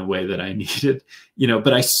me in the way that I needed, you know,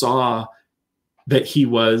 but I saw that he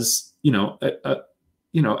was, you know,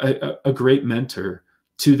 a great mentor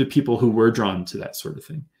to the people who were drawn to that sort of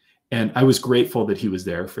thing. And I was grateful that he was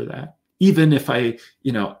there for that. Even if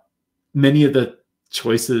you know, many of the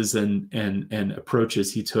choices and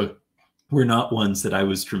approaches he took were not ones that I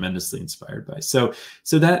was tremendously inspired by. So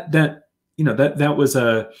that you know, that was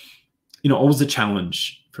always a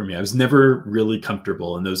challenge for me. I was never really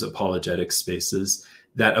comfortable in those apologetic spaces.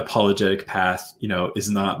 That apologetic path, you know,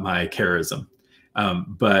 is not my charism.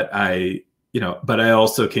 But I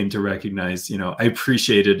also came to recognize, you know, I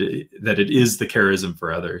appreciated that it is the charism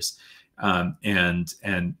for others. And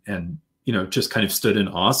you know, just kind of stood in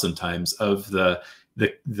awe sometimes of the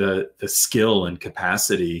skill and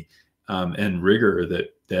capacity and rigor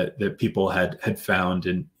that people had found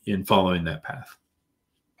in following that path.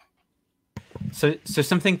 So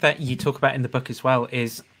something that you talk about in the book as well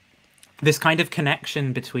is this kind of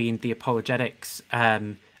connection between the apologetics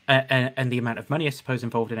and the amount of money, I suppose,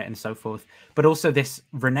 involved in it and so forth, but also this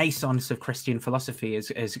renaissance of Christian philosophy,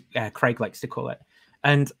 as Craig likes to call it.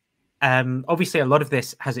 And obviously a lot of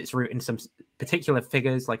this has its root in some particular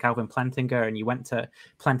figures like Alvin Plantinga, and you went to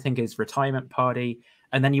Plantinga's retirement party,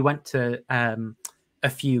 and then you went to a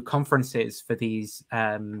few conferences for these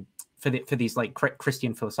for these like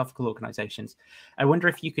Christian philosophical organizations. I wonder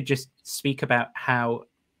if you could just speak about how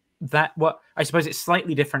what I suppose it's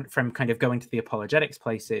slightly different from kind of going to the apologetics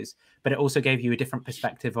places, but it also gave you a different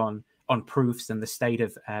perspective on proofs and the state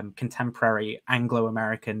of contemporary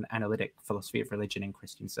Anglo-American analytic philosophy of religion in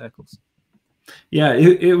Christian circles. Yeah,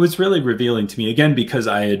 it was really revealing to me, again, because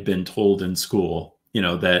I had been told in school, you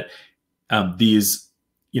know, that these,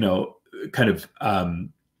 you know, kind of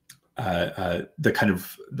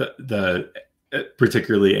the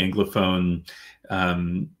particularly Anglophone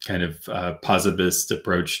kind of positivist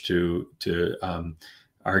approach to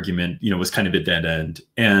argument, you know, was kind of a dead end.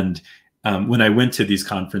 And when I went to these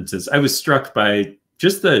conferences, I was struck by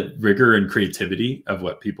just the rigor and creativity of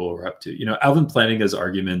what people were up to. You know, Alvin Plantinga's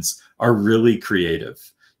arguments are really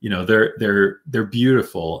creative. You know, they're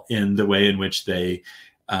beautiful in the way in which they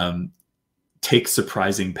take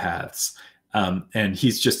surprising paths. And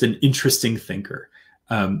he's just an interesting thinker.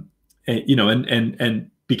 And, you know,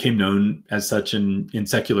 and became known as such in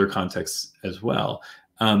secular contexts as well.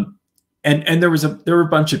 And there were a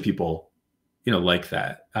bunch of people, you know, like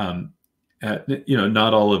that.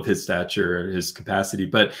 not all of his stature or his capacity,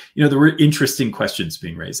 but, there were interesting questions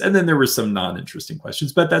being raised. And then there were some non-interesting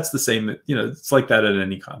questions, but that's the same, it's like that at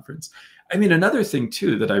any conference. I mean, another thing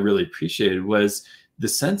too, that I really appreciated was the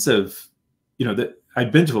sense of, that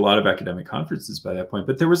I'd been to a lot of academic conferences by that point,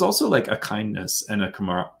 but there was also like a kindness and a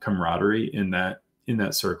camaraderie in that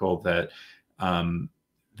circle that,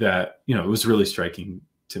 it was really striking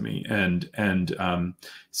to me.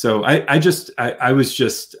 So I was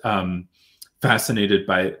just fascinated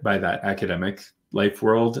by that academic life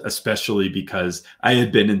world, especially because I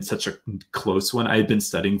had been in such a close one. I had been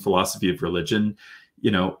studying philosophy of religion,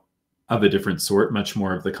 of a different sort, much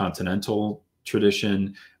more of the continental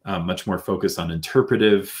tradition, much more focused on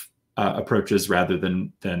interpretive approaches rather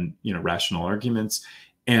than rational arguments,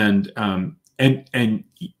 and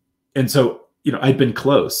so I'd been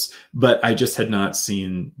close, but I just had not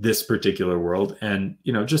seen this particular world, and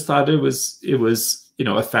just thought it was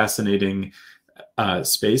a fascinating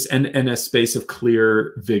space, and a space of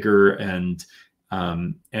clear vigor and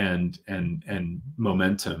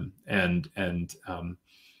momentum, and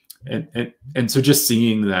so just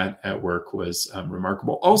seeing that at work was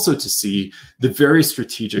remarkable. Also to see the very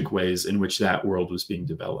strategic ways in which that world was being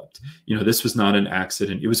developed. This was not an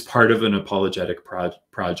accident. It was part of an apologetic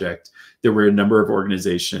project. There were a number of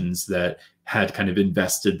organizations that had kind of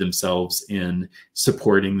invested themselves in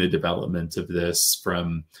supporting the development of this,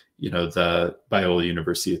 from the Biola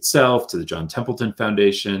University itself to the John Templeton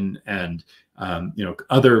Foundation, and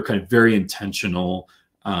other kind of very intentional,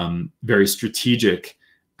 very strategic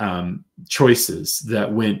choices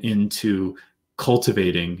that went into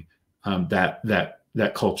cultivating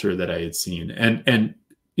that culture that I had seen, and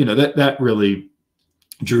that really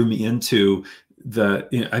drew me into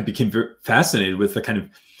I became very fascinated with the kind of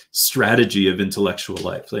strategy of intellectual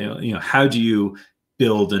life. How do you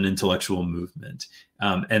build an intellectual movement?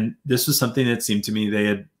 And this was something that seemed to me they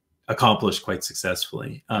had accomplished quite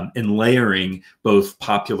successfully, in layering both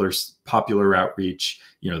popular outreach,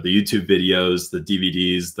 the YouTube videos, the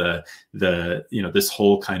DVDs, this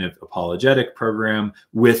whole kind of apologetic program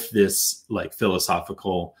with this like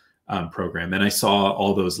philosophical program. And I saw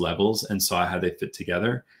all those levels and saw how they fit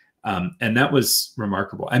together. And that was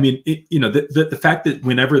remarkable. I mean, the fact that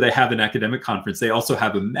whenever they have an academic conference, they also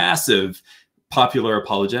have a massive popular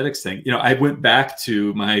apologetics thing. I went back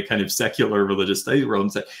to my kind of secular religious studies world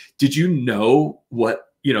and said, did you know what,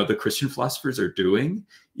 the Christian philosophers are doing?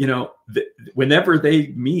 Whenever they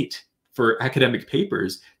meet for academic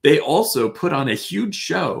papers, they also put on a huge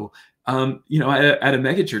show, at a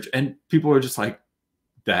megachurch, and people are just like,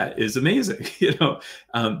 that is amazing.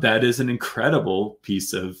 That is an incredible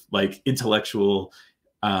piece of like intellectual,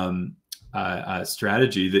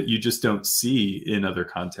 strategy that you just don't see in other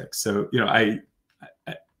contexts. So,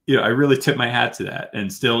 I really tip my hat to that.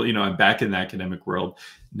 And still, I'm back in the academic world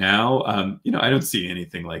now. I don't see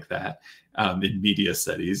anything like that in media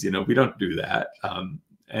studies. We don't do that.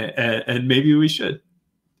 And maybe we should.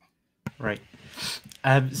 Right.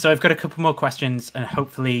 So I've got a couple more questions, and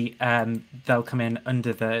hopefully they'll come in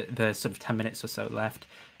under the sort of 10 minutes or so left,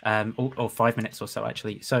 or 5 minutes or so,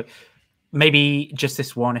 actually. So maybe just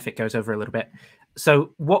this one, if it goes over a little bit.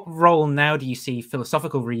 So what role now do you see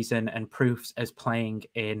philosophical reason and proofs as playing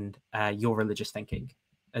in your religious thinking?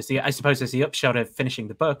 I suppose as the upshot of finishing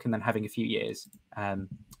the book and then having a few years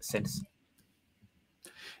since.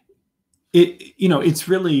 It's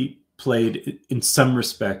really played in some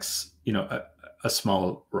respects, a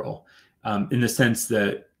small role, in the sense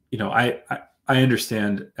that, I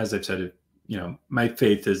understand, as I've said, my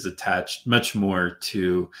faith is attached much more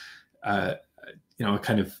to, a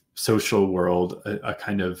kind of social world, a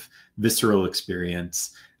kind of visceral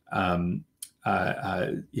experience,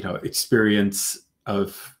 experience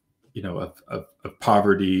of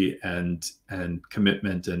poverty and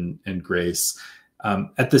commitment and grace.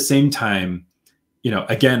 At the same time,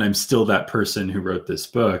 again, I'm still that person who wrote this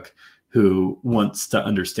book who wants to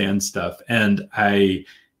understand stuff. And I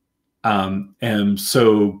am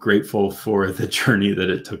so grateful for the journey that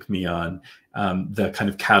it took me on, the kind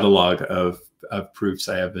of catalog of proofs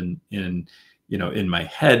I have in my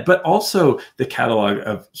head, but also the catalog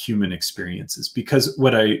of human experiences. Because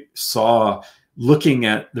what I saw looking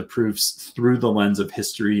at the proofs through the lens of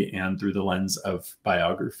history and through the lens of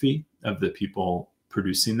biography of the people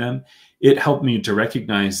producing them, it helped me to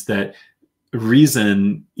recognize that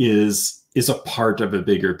reason is a part of a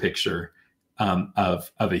bigger picture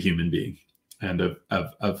of a human being and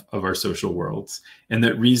of our social worlds, and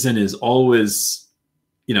that reason is always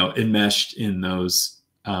enmeshed in those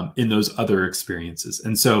other experiences.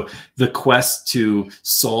 And so the quest to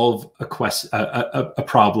solve a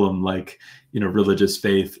problem like religious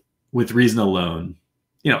faith with reason alone,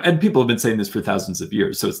 you know, and people have been saying this for thousands of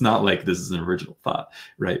years, so it's not like this is an original thought,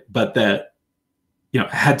 right? But that, you know,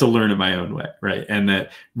 I had to learn it my own way, right? And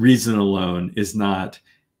that reason alone is not,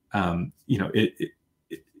 you know,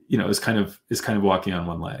 you know, is kind of walking on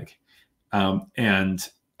one leg, and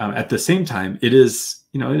at the same time, it is,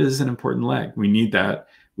 you know, it is an important leg. We need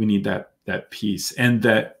that piece, and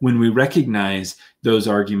that when we recognize those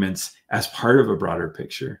arguments as part of a broader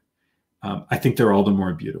picture, I think they're all the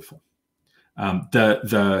more beautiful.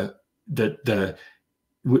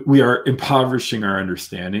 We are impoverishing our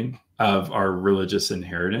understanding of our religious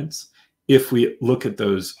inheritance if we look at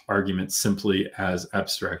those arguments simply as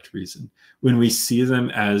abstract reason. When we see them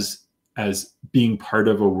as being part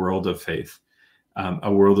of a world of faith,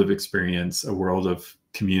 a world of experience, a world of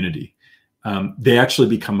community, they actually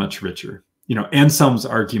become much richer. You know, Anselm's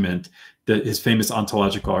argument, his famous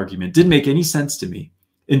ontological argument, didn't make any sense to me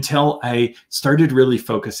until I started really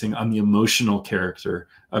focusing on the emotional character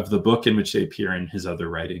of the book in which they appear in his other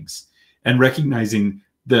writings, and recognizing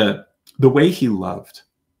the way he loved.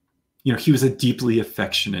 You know, he was a deeply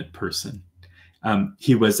affectionate person.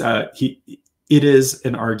 It is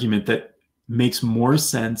an argument that makes more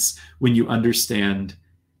sense when you understand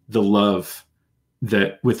the love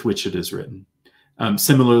with which it is written.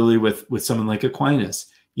 Similarly with someone like Aquinas,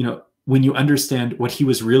 you know, when you understand what he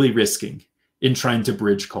was really risking in trying to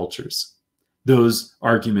bridge cultures, those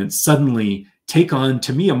arguments suddenly take on,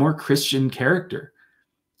 to me, a more Christian character.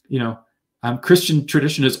 You know, Christian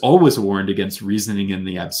tradition has always warned against reasoning in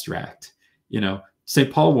the abstract. You know,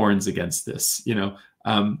 St. Paul warns against this, you know,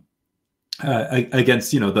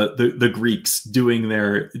 against, you know, the Greeks doing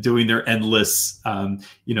their endless,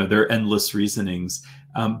 you know, their endless reasonings.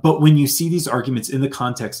 But when you see these arguments in the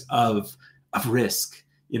context of risk,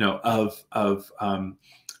 you know, of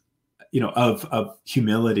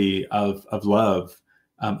humility, of love,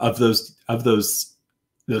 of those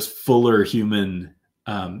fuller human,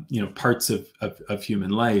 you know, parts of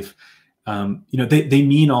human life, you know, they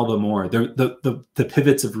mean all the more. The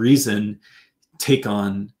pivots of reason take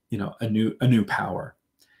on, you know, a new power,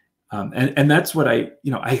 and that's what I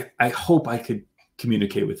hope I could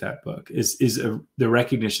communicate with that book is the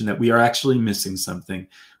recognition that we are actually missing something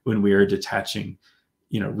when we are detaching,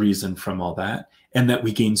 you know, reason from all that, and that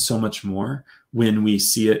we gain so much more when we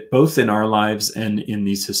see it both in our lives and in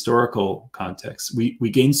these historical contexts. We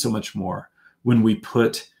gain so much more when we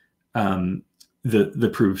put the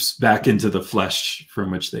proofs back into the flesh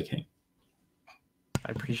from which they came.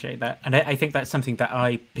 I appreciate that, and I think that's something that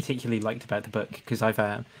I particularly liked about the book, because I've,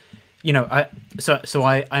 you know,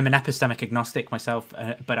 I'm an epistemic agnostic myself,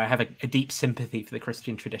 but I have a deep sympathy for the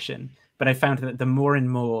Christian tradition. But I found that the more and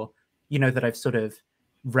more, you know, that I've sort of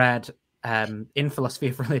read in philosophy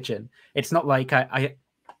of religion, it's not like I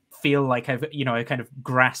feel like I've, you know, I kind of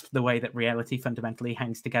grasped the way that reality fundamentally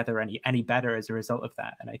hangs together any better as a result of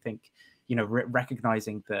that. And I think, you know,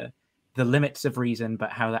 recognizing the limits of reason,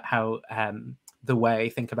 but how the way I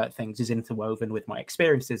think about things is interwoven with my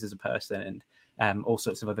experiences as a person, and all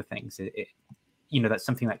sorts of other things. You know, that's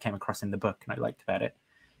something that came across in the book, and I liked about it.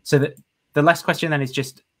 So the last question then is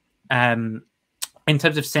just, in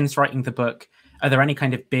terms of since writing the book, are there any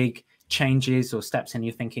kind of big changes or steps in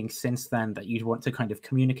your thinking since then that you'd want to kind of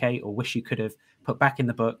communicate or wish you could have put back in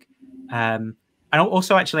the book? And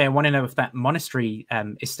also, actually, I want to know if that monastery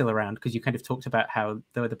is still around, because you kind of talked about how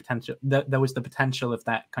there was the potential of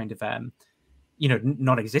that kind of, you know,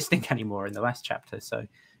 not existing anymore in the last chapter. So,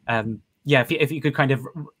 yeah, if you could kind of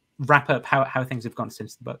wrap up how things have gone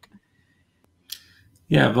since the book.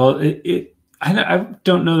 Yeah, well, I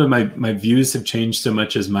don't know that my views have changed so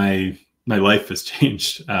much as my life has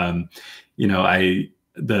changed. You know,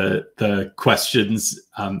 the questions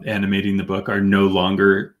animating the book are no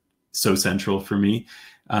longer so central for me.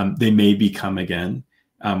 They may become again.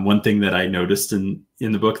 One thing that I noticed in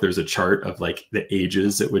the book, there's a chart of like the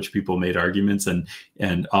ages at which people made arguments, and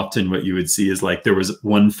often what you would see is like there was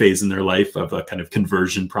one phase in their life of a kind of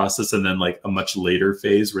conversion process, and then like a much later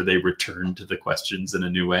phase where they returned to the questions in a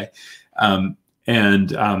new way.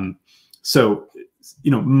 So,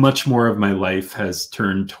 you know, much more of my life has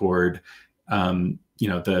turned toward, you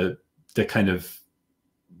know, the kind of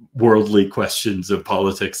worldly questions of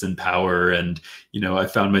politics and power. And, you know, I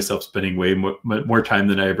found myself spending way more time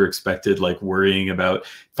than I ever expected, like worrying about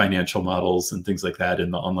financial models and things like that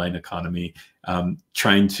in the online economy,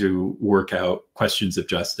 trying to work out questions of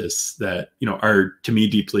justice that, you know, are to me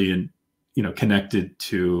deeply connected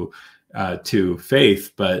to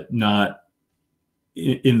faith, but not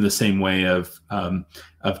in the same way of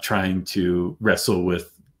trying to wrestle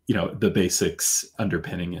with, you know, the basics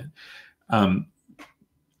underpinning it.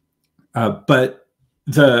 But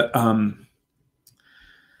the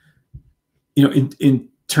you know, in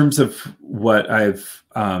terms of what I've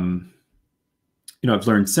you know, I've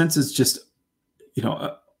learned since is just, you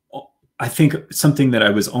know, I think something that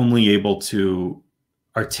I was only able to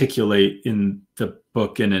articulate in the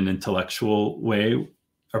book in an intellectual way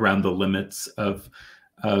around the limits of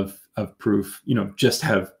proof, you know, just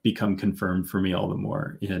have become confirmed for me all the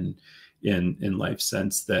more in life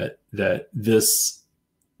sense that this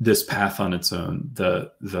path on its own,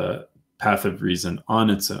 the path of reason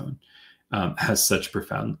on its own, has such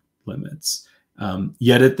profound limits,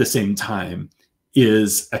 yet at the same time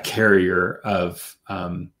is a carrier of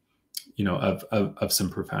you know, of some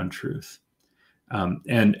profound truth.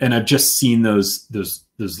 And I've just seen those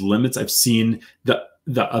limits. I've seen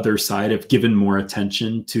the other side. I've given more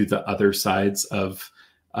attention to the other sides of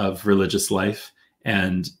religious life,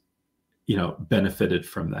 and, you know, benefited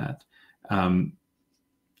from that.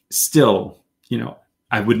 Still, you know,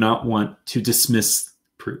 I would not want to dismiss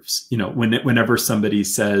proofs. You know, whenever somebody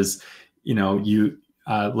says, you know, you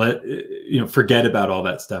forget about all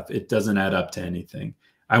that stuff, it doesn't add up to anything.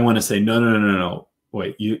 I want to say, no.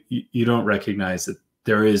 Wait, you don't recognize that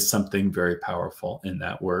there is something very powerful in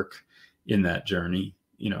that work, in that journey,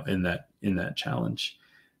 you know, in that challenge.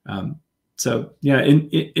 So yeah,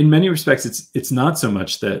 in many respects, it's not so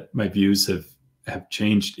much that my views have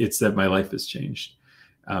changed; it's that my life has changed.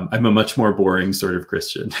 I'm a much more boring sort of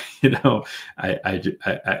Christian. You know, I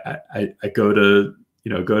go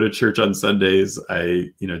to church on Sundays. I,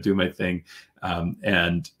 you know, do my thing,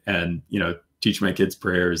 and you know, teach my kids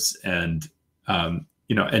prayers, and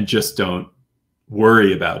you know, and just don't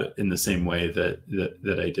worry about it in the same way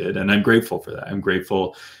that I did. And I'm grateful for that. I'm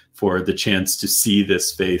grateful for the chance to see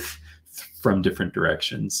this faith from different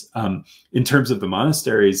directions. In terms of the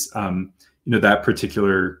monasteries, you know, that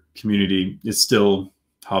particular community is still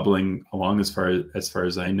hobbling along as far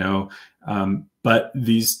as I know. But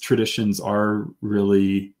these traditions are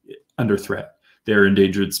really under threat. They're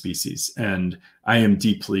endangered species, and I am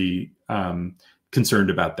deeply concerned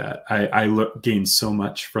about that. I gained so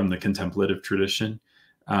much from the contemplative tradition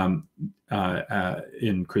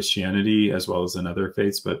in Christianity as well as in other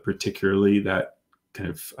faiths, but particularly that kind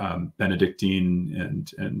of Benedictine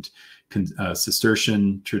and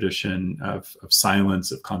Cistercian tradition of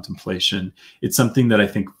silence, of contemplation. It's something that I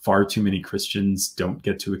think far too many Christians don't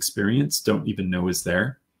get to experience, don't even know is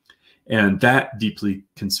there. And that deeply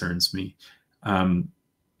concerns me. One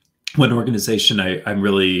organization I'm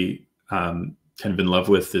really kind of in love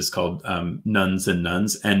with is called Nuns and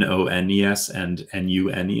Nuns, N-O-N-E-S and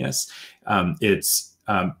N-U-N-E-S. It's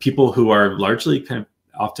people who are largely kind of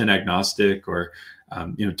often agnostic or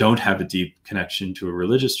you know, don't have a deep connection to a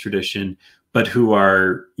religious tradition, but who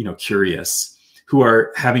are, you know, curious, who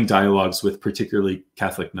are having dialogues with particularly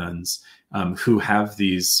Catholic nuns, who have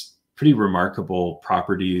these pretty remarkable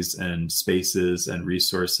properties and spaces and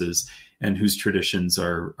resources, and whose traditions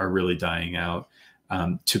are really dying out,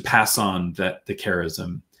 to pass on the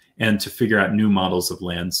charism and to figure out new models of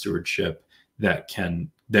land stewardship that can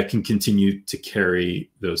continue to carry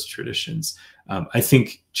those traditions. I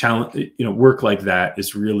think work like that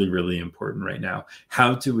is really, really important right now.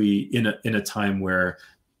 How do we, in a time where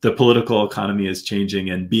the political economy is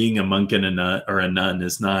changing and being a monk and a nun or a nun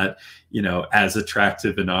is not, you know, as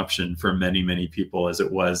attractive an option for many, many people as it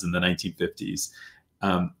was in the 1950s?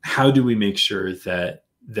 How do we make sure that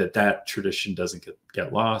tradition doesn't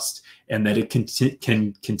get lost, and that it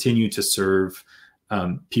can continue to serve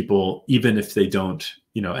people, even if they don't,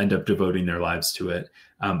 you know, end up devoting their lives to it?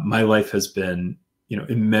 My life has been, you know,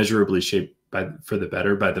 immeasurably shaped for the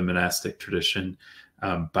better by the monastic tradition,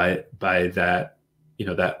 by that, you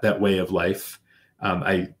know, that way of life.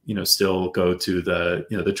 I, you know, still go to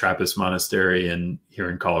the Trappist monastery here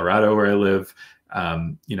in Colorado where I live.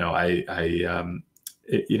 You know,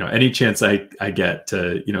 you know, any chance I get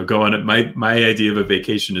to, you know, go on it, my idea of a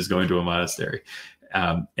vacation is going to a monastery.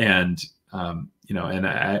 You know, and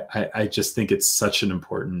I just think it's such an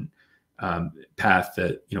important path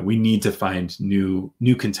that, you know, we need to find new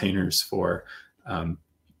containers for.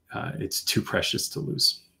 It's too precious to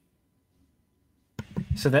lose.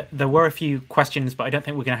 So there were a few questions, but I don't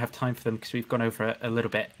think we're going to have time for them because we've gone over a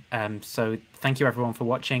little bit. So thank you everyone for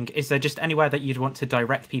watching. Is there just anywhere that you'd want to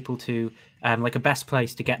direct people to, like a best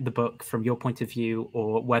place to get the book from your point of view,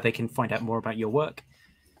 or where they can find out more about your work?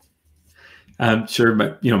 Sure.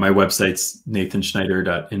 My website's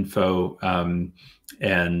nathanschneider.info.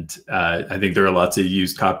 And I think there are lots of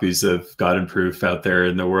used copies of God and Proof out there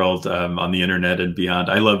in the world, on the internet and beyond.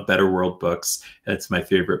 I love Better World Books. It's my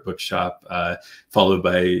favorite bookshop, followed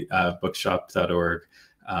by bookshop.org.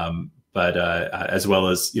 as well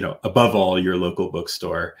as, above all, your local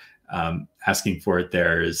bookstore. Asking for it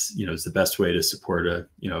there is the best way to support a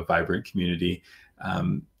vibrant community.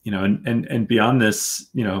 And beyond this,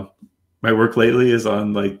 my work lately is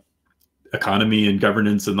on like economy and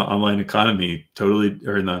governance in the online economy, totally,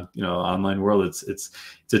 or in the online world. It's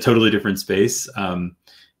a totally different space,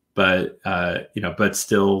 but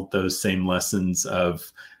still those same lessons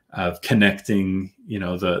of connecting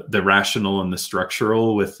the rational and the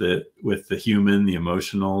structural with the human, the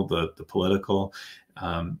emotional, the political,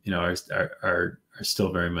 are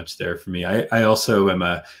still very much there for me. I also am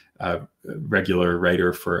a regular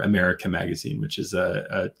writer for America Magazine, which is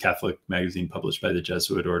a Catholic magazine published by the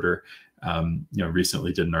Jesuit order.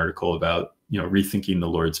 Recently did an article about rethinking the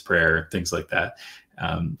Lord's Prayer, things like that.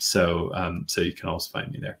 So you can also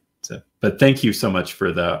find me there. But thank you so much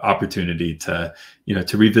for the opportunity to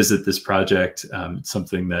revisit this project. It's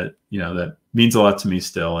something that that means a lot to me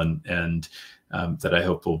still, and that I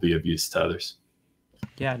hope will be of use to others.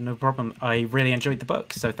 Yeah, no problem. I really enjoyed the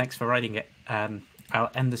book, so thanks for writing it.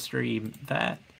 I'll end the stream there.